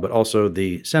impeachment trial, but also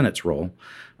the Senate's role.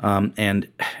 And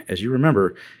as you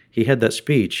remember, he had that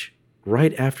speech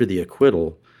right after the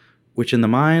acquittal, which in the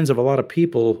minds of a lot of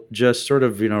people just sort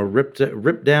of,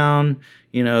 ripped down,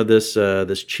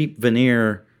 this cheap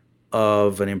veneer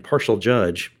of an impartial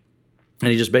judge. And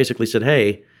he just basically said,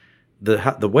 hey,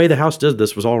 the way the House did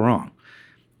this was all wrong.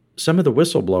 Some of the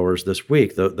whistleblowers this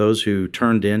week, those who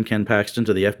turned in Ken Paxton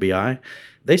to the FBI,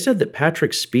 they said that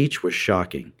Patrick's speech was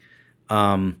shocking.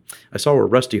 I saw where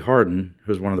Rusty Hardin,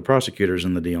 who's one of the prosecutors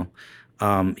in the deal,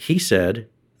 he said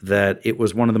that it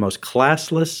was one of the most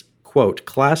classless, quote,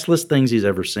 classless things he's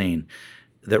ever seen,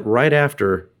 that right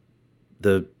after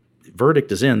the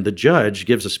verdict is in, the judge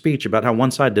gives a speech about how one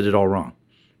side did it all wrong.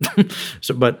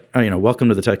 But welcome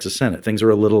to the Texas Senate. Things are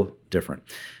a little different.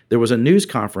 There was a news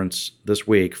conference this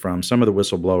week from some of the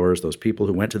whistleblowers, those people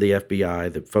who went to the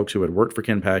FBI, the folks who had worked for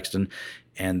Ken Paxton,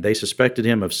 and they suspected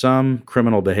him of some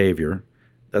criminal behavior.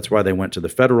 That's why they went to the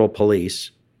federal police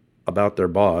about their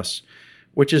boss,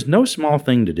 which is no small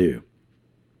thing to do.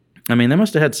 I mean, they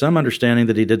must have had some understanding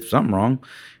that he did something wrong.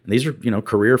 And these are,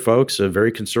 career folks,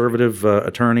 very conservative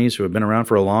attorneys who have been around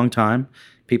for a long time,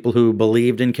 people who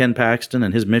believed in Ken Paxton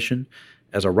and his mission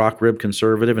as a rock-ribbed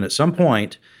conservative. And at some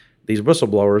point, these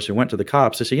whistleblowers who went to the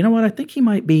cops, they say, you know what, I think he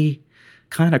might be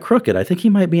kind of crooked. I think he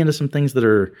might be into some things that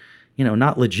are,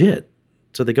 not legit.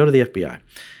 So they go to the FBI.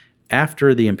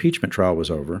 After the impeachment trial was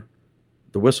over,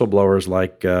 the whistleblowers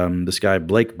like this guy,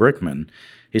 Blake Brickman,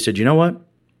 he said, you know what?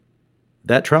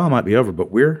 That trial might be over,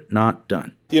 but we're not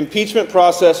done. The impeachment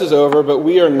process is over, but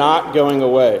we are not going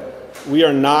away. We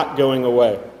are not going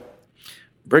away.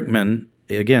 Brickman,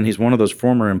 again, he's one of those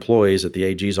former employees at the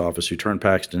AG's office who turned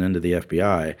Paxton into the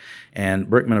FBI. And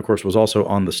Brickman, of course, was also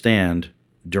on the stand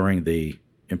during the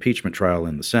impeachment trial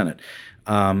in the Senate.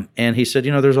 And he said,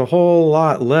 there's a whole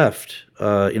lot left,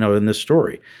 in this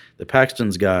story. The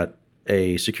Paxton's got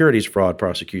a securities fraud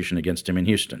prosecution against him in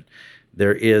Houston.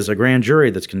 There is a grand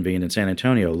jury that's convened in San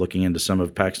Antonio looking into some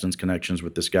of Paxton's connections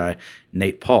with this guy,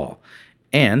 Nate Paul.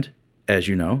 And, as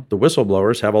you know, the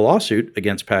whistleblowers have a lawsuit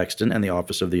against Paxton and the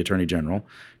Office of the Attorney General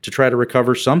to try to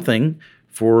recover something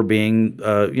for being,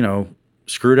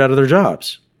 screwed out of their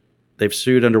jobs. They've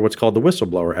sued under what's called the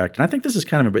Whistleblower Act. And I think this is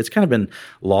kind of been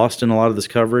lost in a lot of this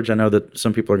coverage. I know that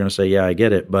some people are going to say, yeah, I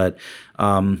get it. But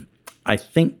I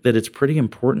think that it's pretty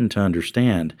important to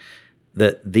understand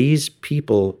that these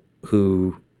people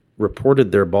who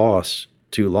reported their boss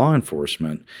to law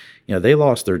enforcement, they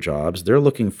lost their jobs. They're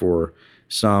looking for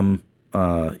some,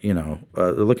 not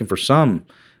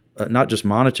just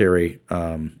monetary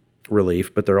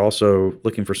relief, but they're also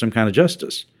looking for some kind of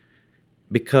justice.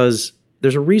 Because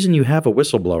there's a reason you have a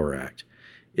Whistleblower Act,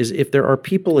 is if there are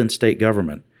people in state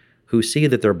government who see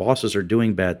that their bosses are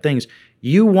doing bad things,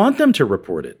 you want them to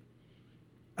report it.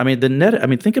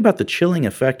 Think about the chilling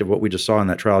effect of what we just saw in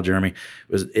that trial, Jeremy.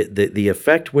 The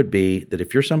effect would be that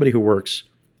if you're somebody who works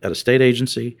at a state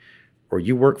agency or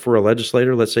you work for a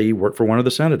legislator, let's say you work for one of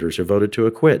the senators who voted to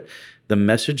acquit, the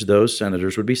message those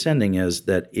senators would be sending is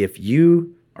that if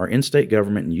you are in state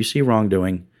government and you see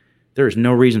wrongdoing, there is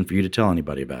no reason for you to tell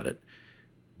anybody about it,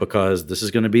 because this is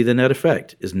going to be the net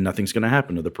effect, is nothing's going to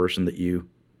happen to the person that you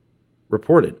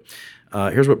reported.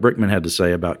 Here's what Brickman had to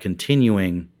say about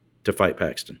continuing to fight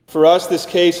Paxton. For us, this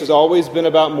case has always been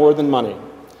about more than money.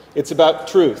 It's about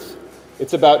truth.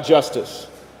 It's about justice.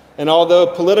 And although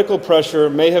political pressure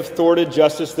may have thwarted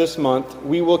justice this month,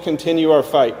 we will continue our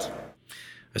fight.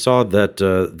 I saw that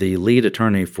the lead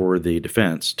attorney for the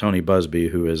defense, Tony Busby,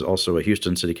 who is also a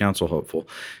Houston City Council hopeful,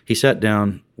 he sat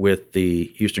down with the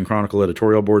Houston Chronicle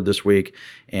editorial board this week,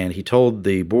 and he told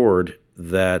the board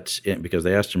that, because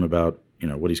they asked him about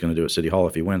what he's going to do at City Hall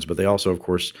if he wins, but they also, of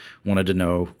course, wanted to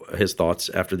know his thoughts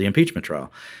after the impeachment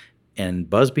trial. And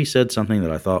Busby said something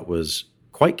that I thought was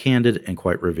quite candid and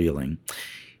quite revealing.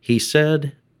 He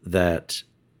said that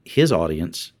his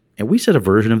audience, and we said a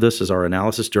version of this as our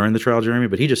analysis during the trial, Jeremy,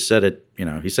 but he just said it,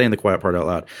 he's saying the quiet part out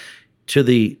loud. To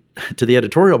the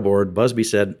editorial board, Busby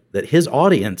said that his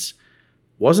audience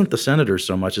wasn't the senators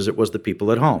so much as it was the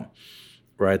people at home,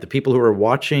 right? The people who are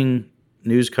watching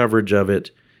news coverage of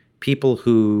it, people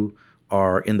who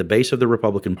are in the base of the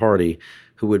Republican Party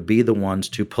who would be the ones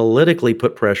to politically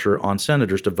put pressure on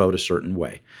senators to vote a certain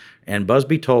way. And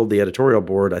Busby told the editorial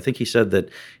board, I think he said that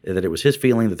it was his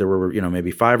feeling that there were, maybe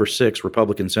 5 or 6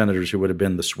 Republican senators who would have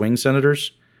been the swing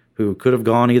senators who could have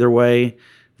gone either way,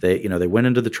 They went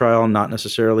into the trial not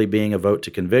necessarily being a vote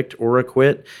to convict or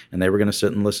acquit, and they were going to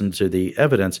sit and listen to the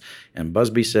evidence. And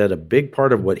Busbee said a big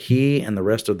part of what he and the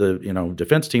rest of the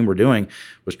defense team were doing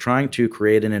was trying to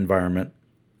create an environment,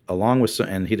 along with,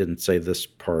 and he didn't say this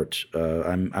part,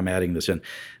 I'm adding this in,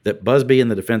 that Busbee and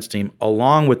the defense team,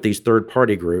 along with these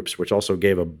third-party groups, which also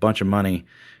gave a bunch of money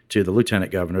to the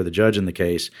lieutenant governor, the judge in the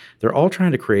case, they're all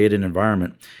trying to create an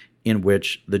environment in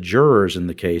which the jurors in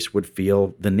the case would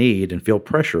feel the need and feel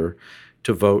pressure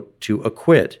to vote to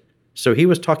acquit. So he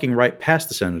was talking right past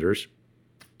the senators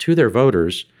to their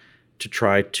voters to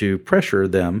try to pressure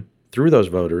them through those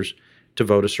voters to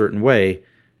vote a certain way,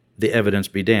 the evidence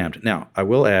be damned. Now, I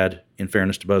will add, in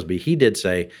fairness to Busbee, he did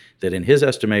say that in his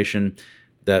estimation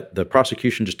that the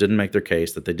prosecution just didn't make their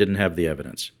case, that they didn't have the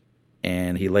evidence.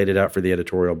 And he laid it out for the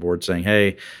editorial board saying,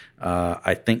 hey,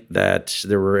 I think that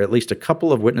there were at least a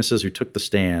couple of witnesses who took the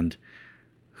stand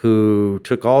who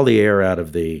took all the air out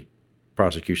of the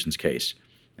prosecution's case.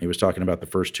 He was talking about the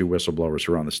first two whistleblowers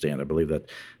who were on the stand. I believe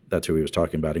that's who he was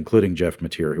talking about, including Jeff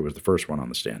Mateer, who was the first one on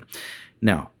the stand.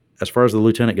 Now, as far as the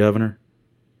lieutenant governor,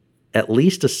 at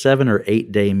least a 7 or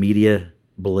 8 day media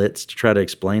blitz to try to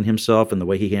explain himself and the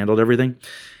way he handled everything,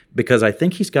 because I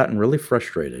think he's gotten really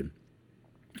frustrated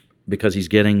because he's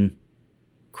getting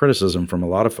criticism from a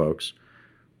lot of folks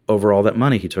over all that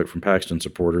money he took from Paxton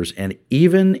supporters. And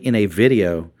even in a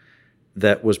video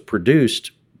that was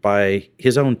produced by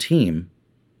his own team,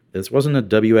 this wasn't a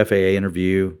WFAA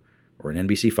interview or an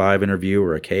NBC5 interview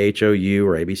or a KHOU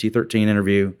or ABC 13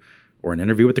 interview or an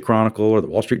interview with the Chronicle or the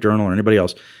Wall Street Journal or anybody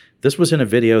else. This was in a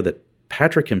video that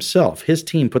Patrick himself, his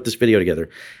team put this video together.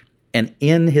 And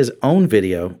in his own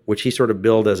video, which he sort of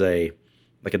billed as a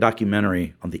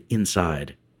documentary on the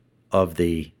inside of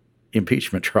the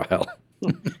impeachment trial.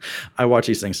 I watch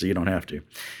these things so you don't have to.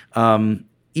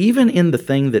 Even in the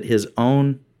thing that his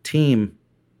own team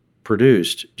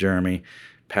produced, Jeremy,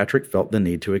 Patrick felt the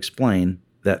need to explain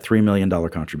that $3 million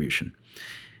contribution.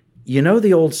 You know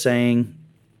the old saying,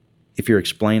 if you're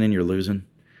explaining, you're losing?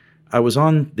 I was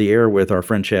on the air with our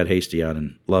friend Chad Hasty out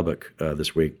in Lubbock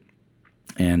this week.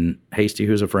 And Hasty,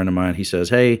 who's a friend of mine, he says,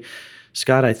 hey,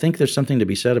 Scott, I think there's something to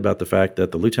be said about the fact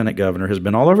that the lieutenant governor has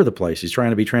been all over the place. He's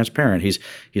trying to be transparent.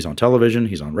 He's on television.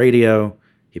 He's on radio.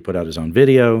 He put out his own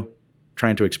video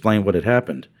trying to explain what had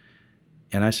happened.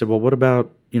 And I said, well, what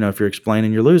about, if you're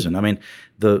explaining, you're losing? I mean,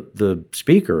 the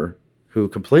speaker, who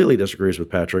completely disagrees with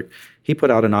Patrick, he put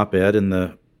out an op-ed in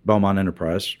the Beaumont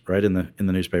Enterprise, right, in the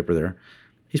newspaper there.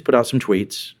 He's put out some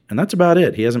tweets, and that's about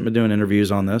it. He hasn't been doing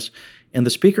interviews on this. And the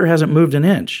speaker hasn't moved an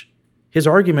inch. His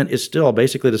argument is still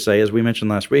basically to say, as we mentioned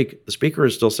last week, the speaker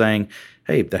is still saying,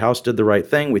 hey, the House did the right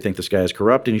thing. We think this guy is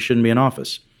corrupt and he shouldn't be in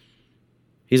office.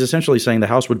 He's essentially saying the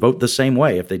House would vote the same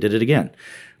way if they did it again.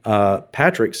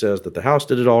 Patrick says that the House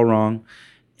did it all wrong.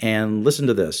 And listen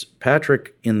to this.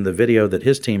 Patrick, in the video that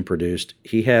his team produced,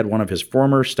 he had one of his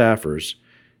former staffers,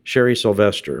 Sherry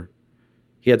Sylvester.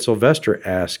 He had Sylvester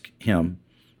ask him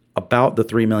about the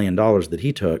 $3 million that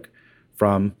he took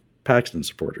from Paxton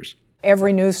supporters.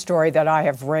 Every news story that I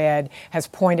have read has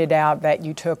pointed out that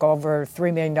you took over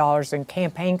 $3 million in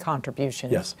campaign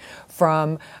contributions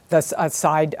from the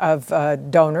side of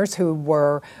donors who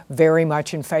were very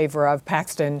much in favor of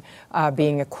Paxton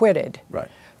being acquitted. Right.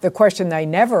 The question they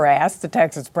never asked, the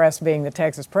Texas press being the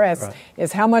Texas press,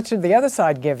 is how much did the other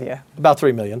side give you? About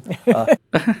 $3 million.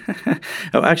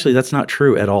 Oh, actually, that's not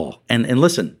true at all. And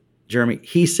listen, Jeremy,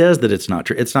 he says that it's not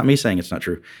true. It's not me saying it's not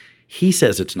true. He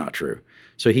says it's not true.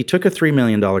 So he took a $3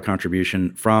 million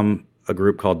contribution from a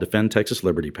group called Defend Texas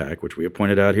Liberty PAC, which we have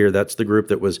pointed out here. That's the group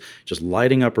that was just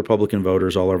lighting up Republican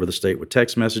voters all over the state with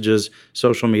text messages,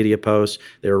 social media posts.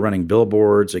 They were running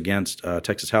billboards against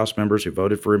Texas House members who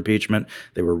voted for impeachment.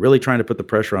 They were really trying to put the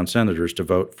pressure on senators to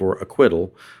vote for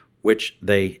acquittal, which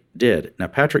they did. Now,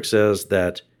 Patrick says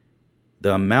that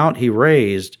the amount he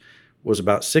raised was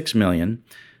about $6 million.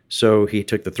 So he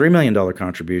took the $3 million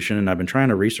contribution, and I've been trying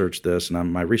to research this,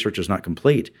 and my research is not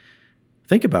complete.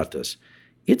 Think about this.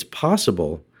 It's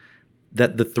possible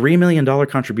that the $3 million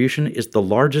contribution is the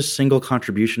largest single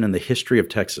contribution in the history of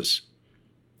Texas.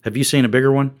 Have you seen a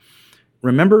bigger one?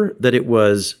 Remember that it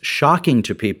was shocking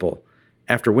to people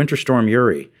after Winter Storm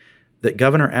Uri that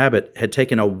Governor Abbott had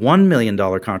taken a $1 million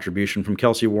contribution from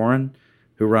Kelsey Warren,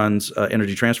 who runs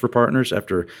Energy Transfer Partners,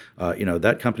 after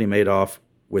that company made off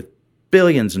with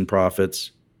billions in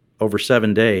profits over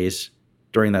 7 days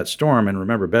during that storm. And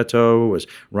remember, Beto was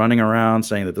running around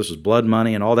saying that this was blood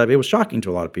money and all that. It was shocking to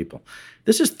a lot of people.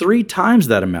 This is 3 times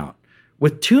that amount,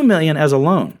 with $2 million as a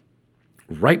loan,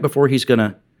 right before he's going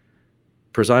to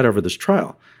preside over this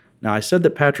trial. Now, I said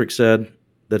that Patrick said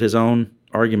that his own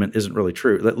argument isn't really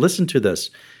true. Listen to this.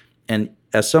 And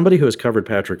as somebody who has covered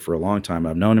Patrick for a long time,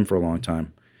 I've known him for a long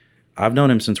time. I've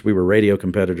known him since we were radio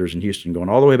competitors in Houston, going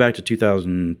all the way back to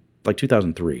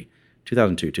 2003,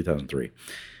 2002, 2003.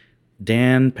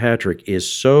 Dan Patrick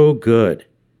is so good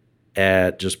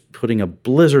at just putting a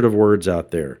blizzard of words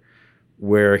out there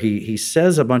where he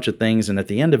says a bunch of things, and at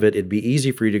the end of it, it'd be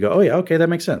easy for you to go, oh, yeah, okay, that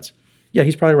makes sense. Yeah,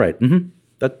 he's probably right.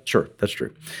 Sure, that's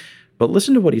true. But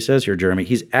listen to what he says here, Jeremy.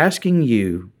 He's asking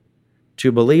you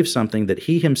to believe something that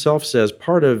he himself says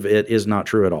part of it is not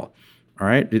true at all. All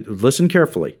right? Listen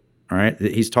carefully. All right?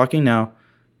 He's talking now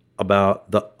about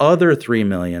the other $3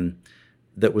 million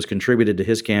that was contributed to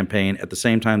his campaign at the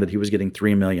same time that he was getting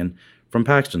 $3 million from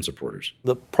Paxton supporters.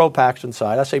 The pro-Paxton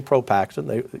side, I say pro-Paxton,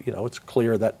 it's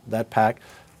clear that PAC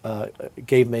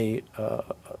gave me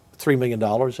 $3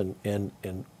 million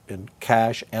in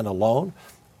cash and a loan.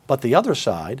 But the other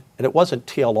side, and it wasn't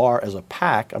TLR as a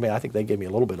PAC, I mean, I think they gave me a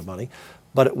little bit of money,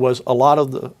 but it was a lot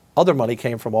of the other money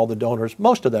came from all the donors,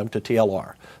 most of them to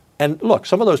TLR. And look,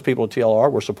 some of those people at TLR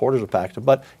were supporters of Paxton,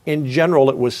 but in general,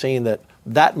 it was seen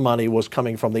that money was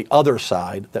coming from the other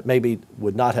side that maybe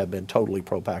would not have been totally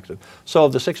pro-Paxton. So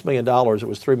of the $6 million, it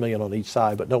was $3 million on each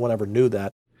side, but no one ever knew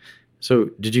that.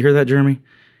 So did you hear that, Jeremy?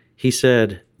 He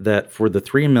said that for the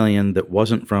 $3 million that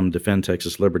wasn't from Defend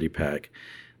Texas Liberty PAC,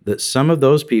 that some of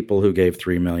those people who gave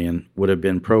 $3 million would have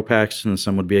been pro-Paxton and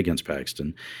some would be against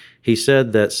Paxton. He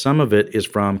said that some of it is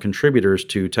from contributors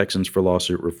to Texans for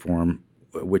Lawsuit Reform,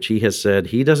 which he has said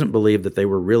he doesn't believe that they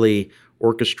were really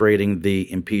orchestrating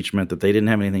the impeachment, that they didn't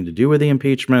have anything to do with the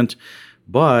impeachment.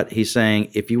 But he's saying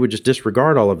if you would just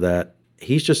disregard all of that,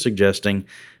 he's just suggesting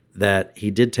that he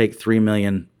did take $3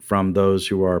 million from those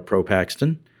who are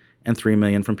pro-Paxton and $3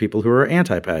 million from people who are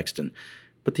anti-Paxton.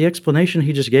 But the explanation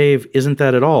he just gave isn't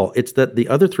that at all. It's that the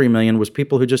other $3 million was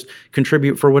people who just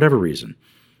contribute for whatever reason,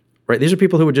 right? These are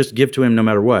people who would just give to him no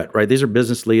matter what, right? These are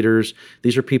business leaders.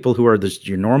 These are people who are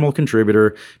your normal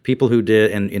contributor, people who did,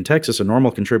 and in Texas, a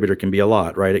normal contributor can be a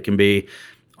lot, right? It can be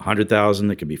 100,000,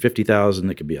 it could be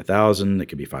 50,000, it could be 1,000, it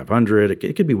could be 500,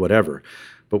 it could be whatever.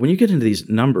 But when you get into these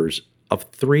numbers of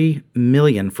 3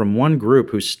 million from one group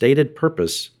whose stated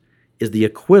purpose is the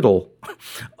acquittal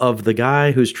of the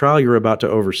guy whose trial you're about to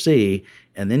oversee,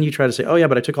 and then you try to say, oh yeah,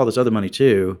 but I took all this other money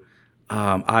too.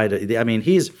 I mean,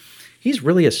 he's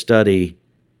really a study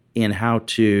in how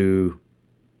to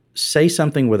say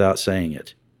something without saying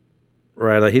it,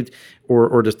 right? Like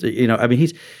or just, I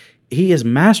mean, he is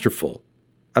masterful.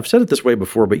 I've said it this way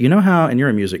before, but you know how, and you're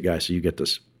a music guy, so you get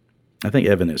this. I think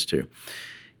Evan is too.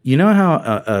 You know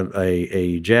how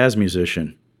a jazz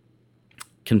musician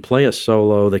can play a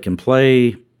solo, they can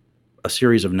play a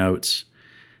series of notes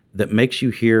that makes you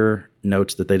hear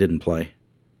notes that they didn't play,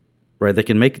 right? They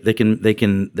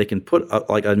can put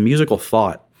like a musical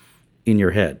thought in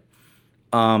your head.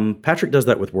 Patrick does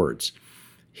that with words.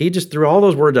 He just threw all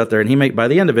those words out there, and by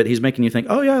the end of it, he's making you think,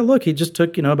 oh yeah, look, he just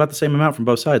took, about the same amount from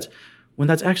both sides, when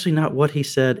that's actually not what he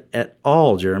said at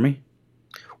all, Jeremy.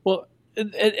 Well,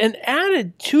 and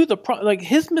added to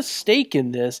his mistake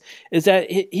in this is that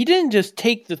he didn't just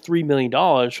take the $3 million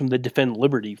from the Defend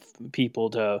Liberty people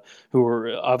who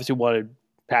were obviously wanted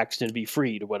Paxton to be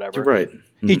freed or whatever. Right.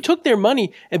 Mm-hmm. He took their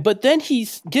money, but then he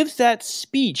gives that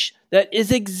speech that is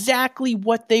exactly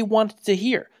what they wanted to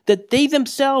hear, that they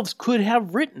themselves could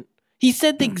have written. He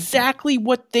said exactly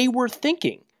what they were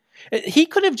thinking. He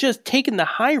could have just taken the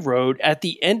high road at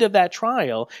the end of that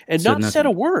trial and not said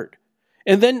a word.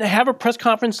 And then have a press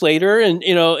conference later, and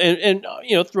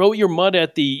throw your mud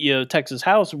at the Texas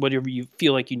House or whatever you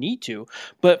feel like you need to.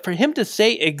 But for him to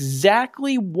say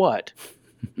exactly what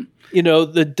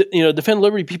the Defend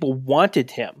Liberty people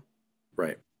wanted him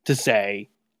to say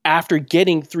after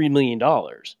getting $3 million,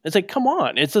 it's like, come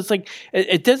on! It's just like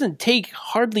it doesn't take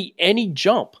hardly any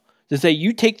jump to say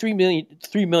you take $3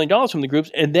 million from the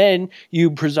groups, and then you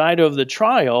preside over the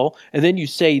trial, and then you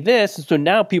say this, and so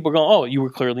now people are going, oh, you were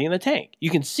clearly in the tank. You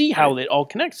can see how it all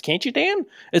connects, can't you, Dan?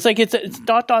 It's like it's ...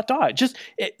 Just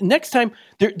next time,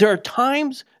 there are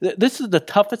times, this is the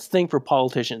toughest thing for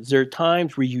politicians. There are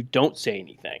times where you don't say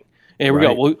anything. And here we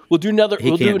go. We'll do another.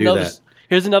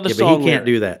 Here's another song. But he can't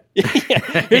do that.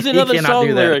 Here's another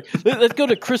song lyric. Let's go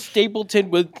to Chris Stapleton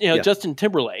with Justin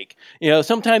Timberlake.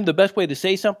 Sometimes the best way to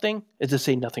say something is to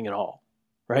say nothing at all,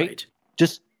 right?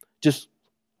 Just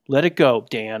let it go,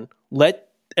 Dan. Let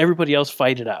everybody else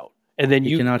fight it out, and then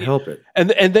you cannot help it.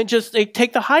 And then just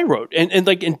take the high road,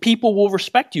 and people will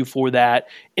respect you for that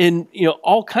in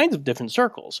all kinds of different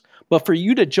circles. But for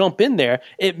you to jump in there,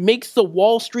 it makes the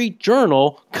Wall Street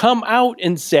Journal come out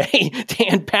and say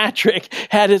Dan Patrick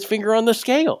had his finger on the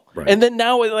scale. Right. And then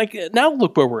now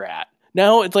look where we're at.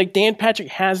 Now it's like Dan Patrick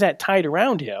has that tied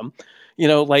around him,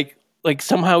 like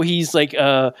somehow he's like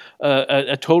a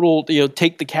total,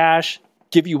 take the cash,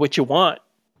 give you what you want,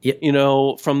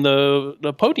 from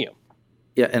the podium.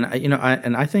 Yeah,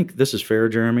 and I think this is fair,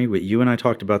 Jeremy. You and I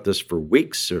talked about this for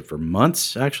weeks or for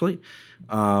months, actually.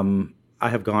 I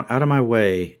have gone out of my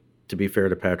way to be fair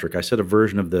to Patrick. I said a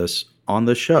version of this on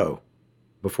the show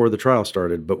before the trial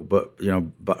started, but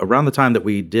around the time that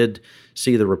we did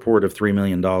see the report of $3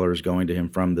 million going to him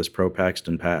from this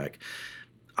pro-Paxton PAC,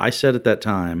 I said at that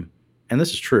time, and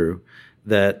this is true,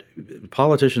 that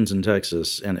politicians in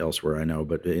Texas and elsewhere, I know,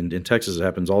 but in Texas it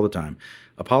happens all the time.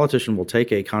 A politician will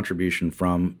take a contribution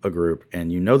from a group, and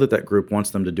that group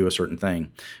wants them to do a certain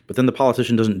thing, but then the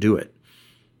politician doesn't do it.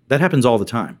 That happens all the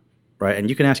time, right? And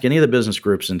you can ask any of the business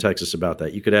groups in Texas about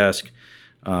that. You could ask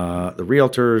the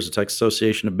realtors, the Texas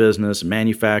Association of Business,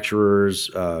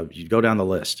 manufacturers. You go down the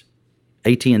list.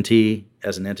 AT&T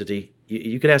as an entity.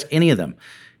 You could ask any of them.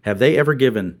 Have they ever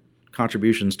given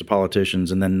contributions to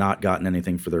politicians and then not gotten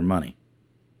anything for their money?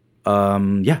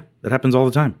 Yeah, that happens all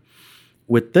the time.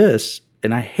 With this,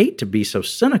 and I hate to be so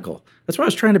cynical. That's why I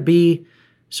was trying to be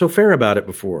so fair about it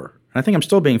before. And I think I'm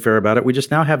still being fair about it. We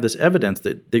just now have this evidence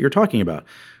that you're talking about,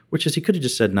 which is he could have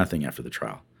just said nothing after the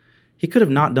trial. He could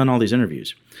have not done all these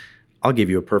interviews. I'll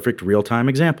give you a perfect real-time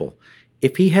example.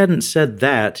 If he hadn't said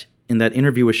that in that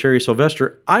interview with Sherry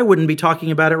Sylvester, I wouldn't be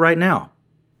talking about it right now.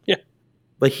 Yeah.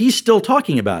 Like, he's still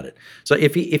talking about it. So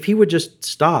if he would just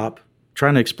stop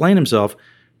trying to explain himself,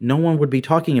 no one would be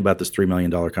talking about this $3 million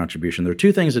contribution. There are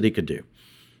two things that he could do.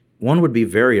 One would be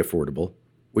very affordable,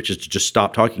 which is to just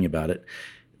stop talking about it.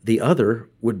 The other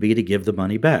would be to give the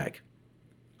money back.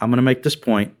 I'm going to make this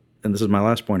point, and this is my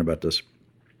last point about this.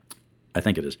 I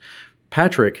think it is.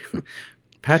 Patrick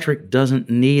doesn't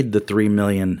need the $3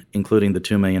 million, including the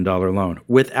 $2 million loan.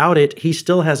 Without it, he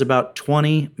still has about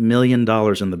 $20 million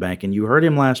in the bank. And you heard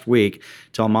him last week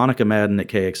tell Monica Madden at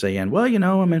KXAN,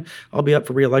 well, I'll be up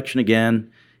for re-election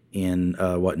again in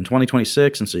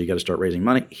 2026, and so you got to start raising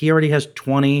money. He already has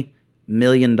 $20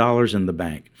 million in the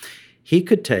bank. He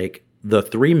could take the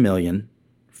 $3 million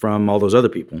from all those other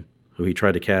people who he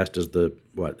tried to cast as the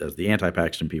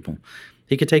anti-Paxton people.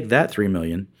 He could take that $3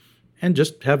 million and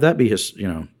just have that be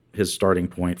his starting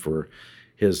point for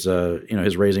his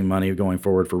raising money going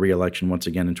forward for re-election once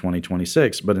again in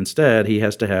 2026. But instead, he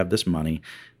has to have this money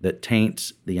that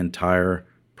taints the entire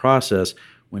process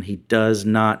when he does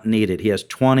not need it. He has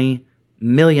 $20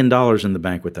 million in the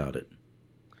bank without it.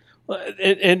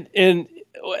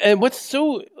 And what's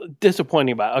so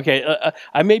disappointing about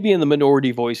I may be in the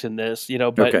minority voice in this,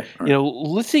 but okay, right.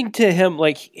 Listening to him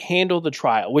handle the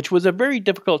trial, which was a very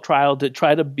difficult trial to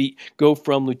try to go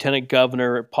from lieutenant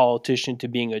governor, politician to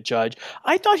being a judge.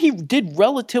 I thought he did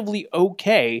relatively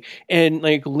okay, and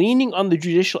leaning on the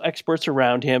judicial experts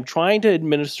around him, trying to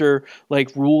administer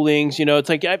rulings.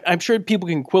 It's I'm sure people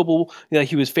can quibble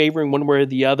he was favoring one way or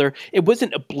the other. It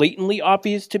wasn't blatantly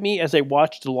obvious to me as I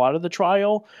watched a lot of the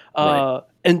trial. Right.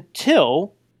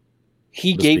 Until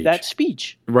he gave that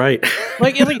speech. Right.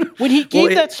 When he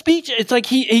gave that speech, it's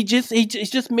he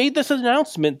just made this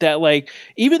announcement that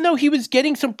even though he was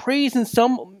getting some praise in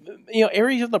some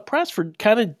areas of the press for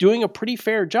kind of doing a pretty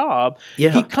fair job,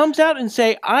 he comes out and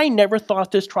say, I never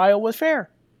thought this trial was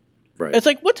fair. Right. It's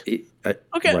what?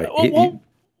 Okay. Right.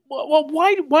 Well,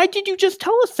 why did you just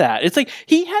tell us that? It's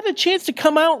he had a chance to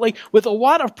come out with a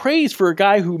lot of praise for a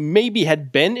guy who maybe had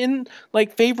been in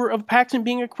favor of Paxton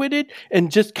being acquitted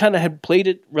and just kind of had played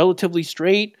it relatively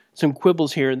straight, some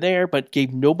quibbles here and there, but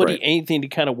gave nobody anything to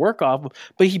kind of work off of.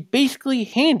 But he basically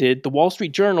handed the Wall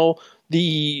Street Journal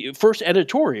the first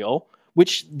editorial,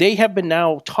 which they have been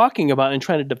now talking about and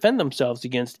trying to defend themselves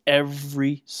against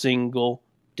every single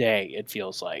day, it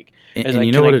feels like. And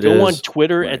can what I it go is? on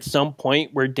Twitter at some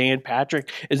point where Dan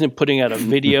Patrick isn't putting out a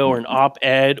video or an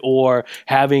op-ed or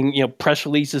having press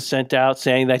releases sent out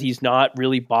saying that he's not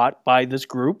really bought by this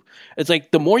group? It's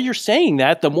the more you're saying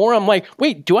that, the more I'm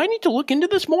wait, do I need to look into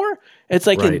this more? It's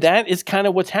and that is kind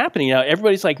of what's happening now.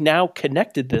 Everybody's now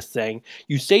connected this thing.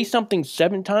 You say something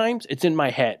 7 times, it's in my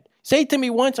head. Say it to me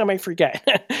once, I might forget.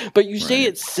 But you say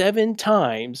it 7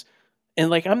 times,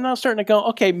 and I'm now starting to go,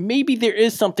 okay, maybe there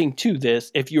is something to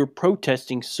this if you're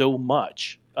protesting so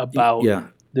much about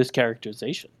this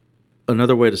characterization.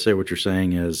 Another way to say what you're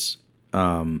saying is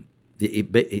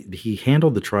he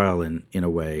handled the trial in a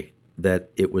way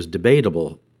that it was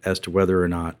debatable as to whether or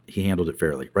not he handled it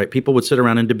fairly, right? People would sit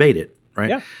around and debate it, right?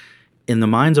 Yeah. In the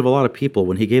minds of a lot of people,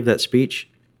 when he gave that speech,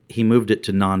 he moved it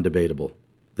to non-debatable.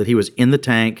 That he was in the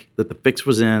tank, that the fix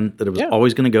was in, that it was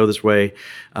always going to go this way,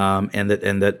 and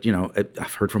that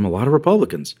I've heard from a lot of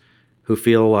Republicans who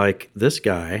feel like this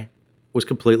guy was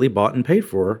completely bought and paid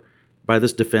for by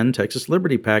this Defend Texas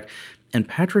Liberty PAC. And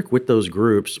Patrick, with those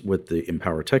groups, with the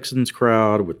Empower Texans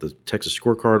crowd, with the Texas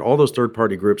Scorecard, all those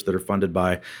third-party groups that are funded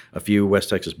by a few West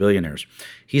Texas billionaires,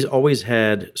 he's always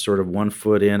had sort of one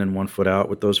foot in and one foot out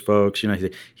with those folks.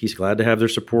 He's glad to have their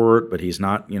support, but he's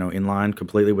not, in line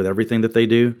completely with everything that they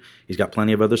do. He's got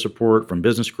plenty of other support from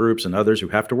business groups and others who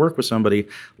have to work with somebody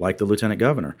like the lieutenant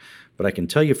governor. But I can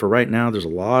tell you for right now, there's a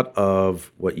lot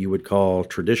of what you would call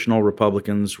traditional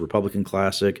Republicans, Republican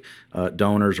classic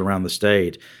donors around the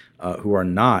state who are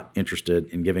not interested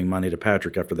in giving money to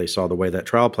Patrick after they saw the way that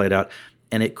trial played out.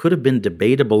 And it could have been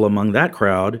debatable among that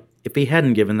crowd if he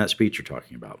hadn't given that speech you're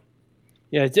talking about.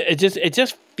 Yeah, it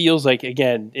just feels like,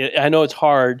 again, I know it's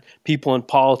hard. People in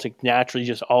politics naturally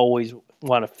just always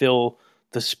want to fill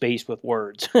the space with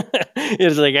words.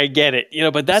 It's like, I get it,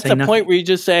 but that's the point where you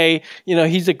just say,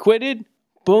 he's acquitted,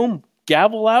 boom,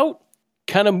 gavel out,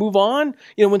 kind of move on.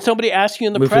 When somebody asks you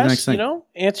in the press,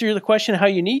 answer the question how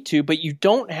you need to, but you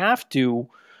don't have to,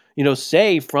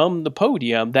 say from the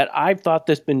podium that I've thought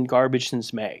this been garbage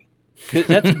since May.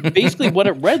 That's basically what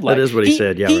it read like. That is what he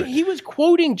said, yeah. He was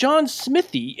quoting John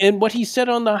Smithy and what he said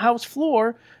on the House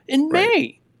floor in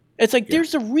May. It's like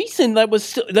there's a reason that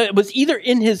was either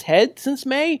in his head since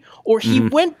May, or he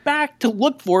went back to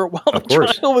look for it while the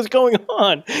trial was going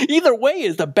on. Either way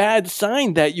is a bad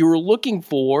sign that you were looking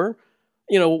for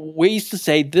ways to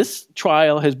say this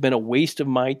trial has been a waste of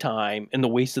my time and the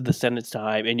waste of the Senate's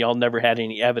time, and y'all never had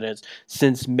any evidence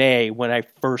since May when I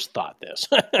first thought this.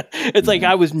 It's like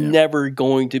I was never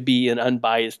going to be an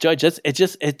unbiased judge.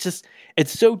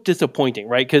 It's so disappointing,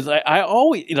 right? Because I've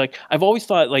always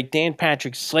thought like Dan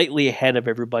Patrick's slightly ahead of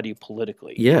everybody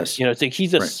politically. Yes, it's like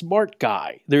he's a smart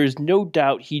guy. There is no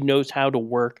doubt he knows how to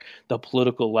work the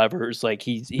political levers. Like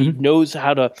he knows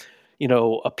how to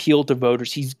appeal to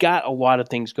voters. He's got a lot of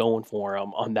things going for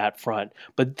him on that front.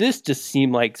 But this just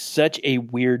seemed like such a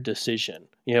weird decision.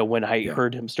 When I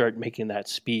heard him start making that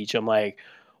speech, I'm like,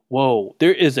 whoa,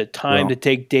 there is a time to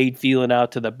take Dade Phelan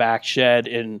out to the back shed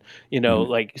and,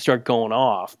 like start going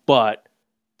off. But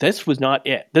this was not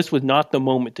it. This was not the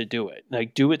moment to do it.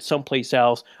 Like, do it someplace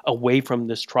else away from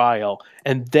this trial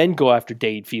and then go after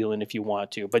Dade Phelan if you want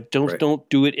to. But don't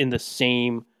do it in the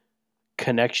same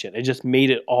connection. It just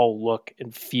made it all look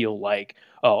and feel like,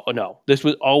 oh no, this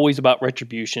was always about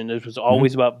retribution. This was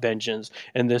always about vengeance,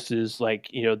 and this is like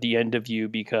the end of you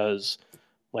because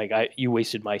like you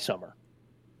wasted my summer.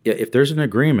 Yeah, if there's an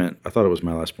agreement, I thought it was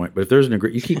my last point, but if there's an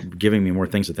agreement, you keep giving me more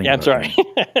things to think about. Yeah,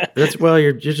 I'm sorry.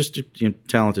 You're just a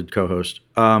talented co-host.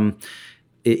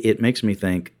 It makes me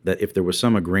think that if there was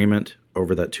some agreement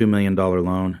over that $2 million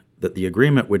loan, that the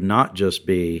agreement would not just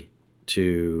be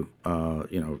to,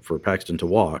 for Paxton to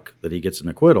walk, that he gets an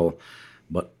acquittal,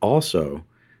 but also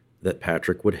that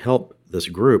Patrick would help this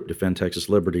group, Defend Texas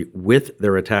Liberty, with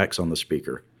their attacks on the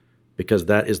speaker, because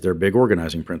that is their big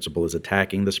organizing principle, is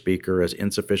attacking the speaker as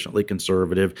insufficiently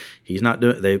conservative. He's not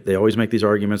doing. They always make these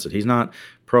arguments that he's not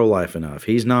pro-life enough.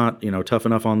 He's not, tough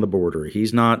enough on the border.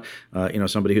 He's not,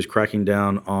 somebody who's cracking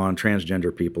down on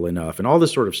transgender people enough, and all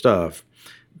this sort of stuff.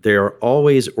 They're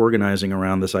always organizing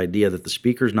around this idea that the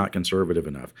speaker's not conservative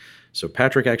enough. So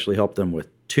Patrick actually helped them with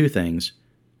two things,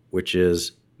 which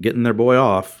is getting their boy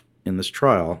off in this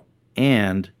trial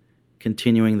and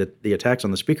continuing the attacks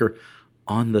on the speaker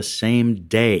on the same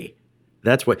day.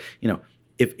 That's what,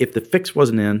 if the fix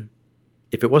wasn't in,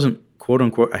 if it wasn't, quote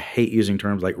unquote, I hate using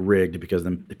terms like rigged because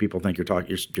then people think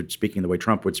you're speaking the way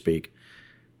Trump would speak.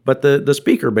 But the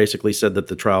speaker basically said that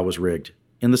the trial was rigged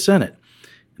in the Senate.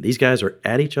 These guys are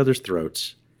at each other's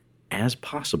throats as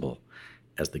possible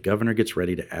as the governor gets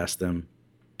ready to ask them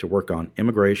to work on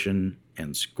immigration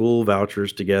and school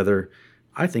vouchers together.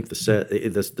 I think the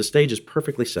stage is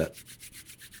perfectly set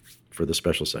for the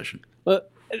special session. Well,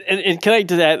 and can I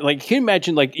do that? Like, can you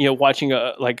imagine, like, watching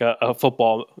a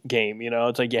football game?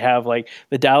 It's like you have like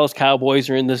the Dallas Cowboys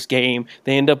are in this game,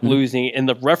 they end up losing, and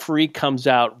the referee comes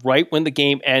out right when the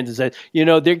game ends and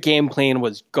says, their game plan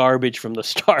was garbage from the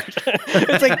start.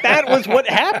 It's like that was what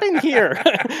happened here.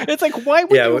 It's like, why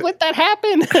would you let that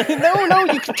happen?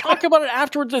 No, you can talk about it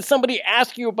afterwards if somebody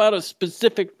asks you about a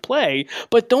specific play,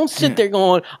 but don't sit there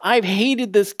going, I've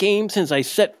hated this game since I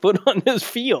set foot on this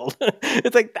field.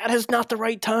 It's like, that is not the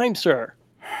right time, sir.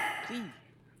 Please.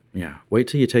 Yeah, wait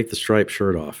till you take the striped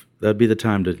shirt off. That'd be the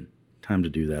time to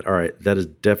do that. All right, that is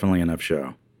definitely enough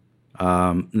show.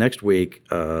 Next week,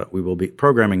 we will be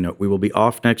programming note. We will be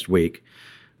off next week.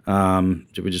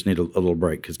 We just need a little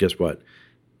break because guess what?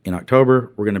 In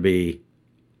October, we're going to be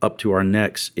up to our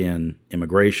necks in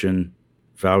immigration,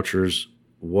 vouchers,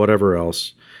 whatever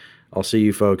else. I'll see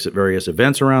you folks at various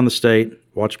events around the state.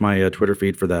 Watch my Twitter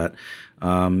feed for that.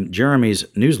 Jeremy's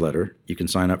newsletter, you can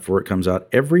sign up for it. Comes out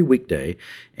every weekday,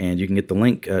 and you can get the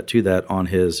link to that on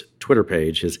his Twitter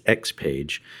page, his X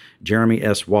page, Jeremy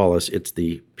S. Wallace. It's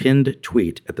the pinned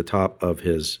tweet at the top of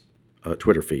his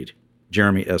Twitter feed,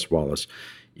 Jeremy S. Wallace.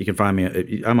 You can find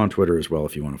me. I'm on Twitter as well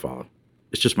if you want to follow.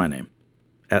 It's just my name,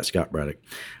 at Scott Braddock.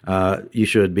 You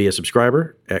should be a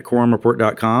subscriber at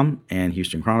quorumreport.com and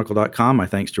HoustonChronicle.com. My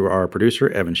thanks to our producer,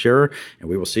 Evan Scherer, and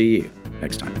we will see you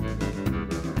next time.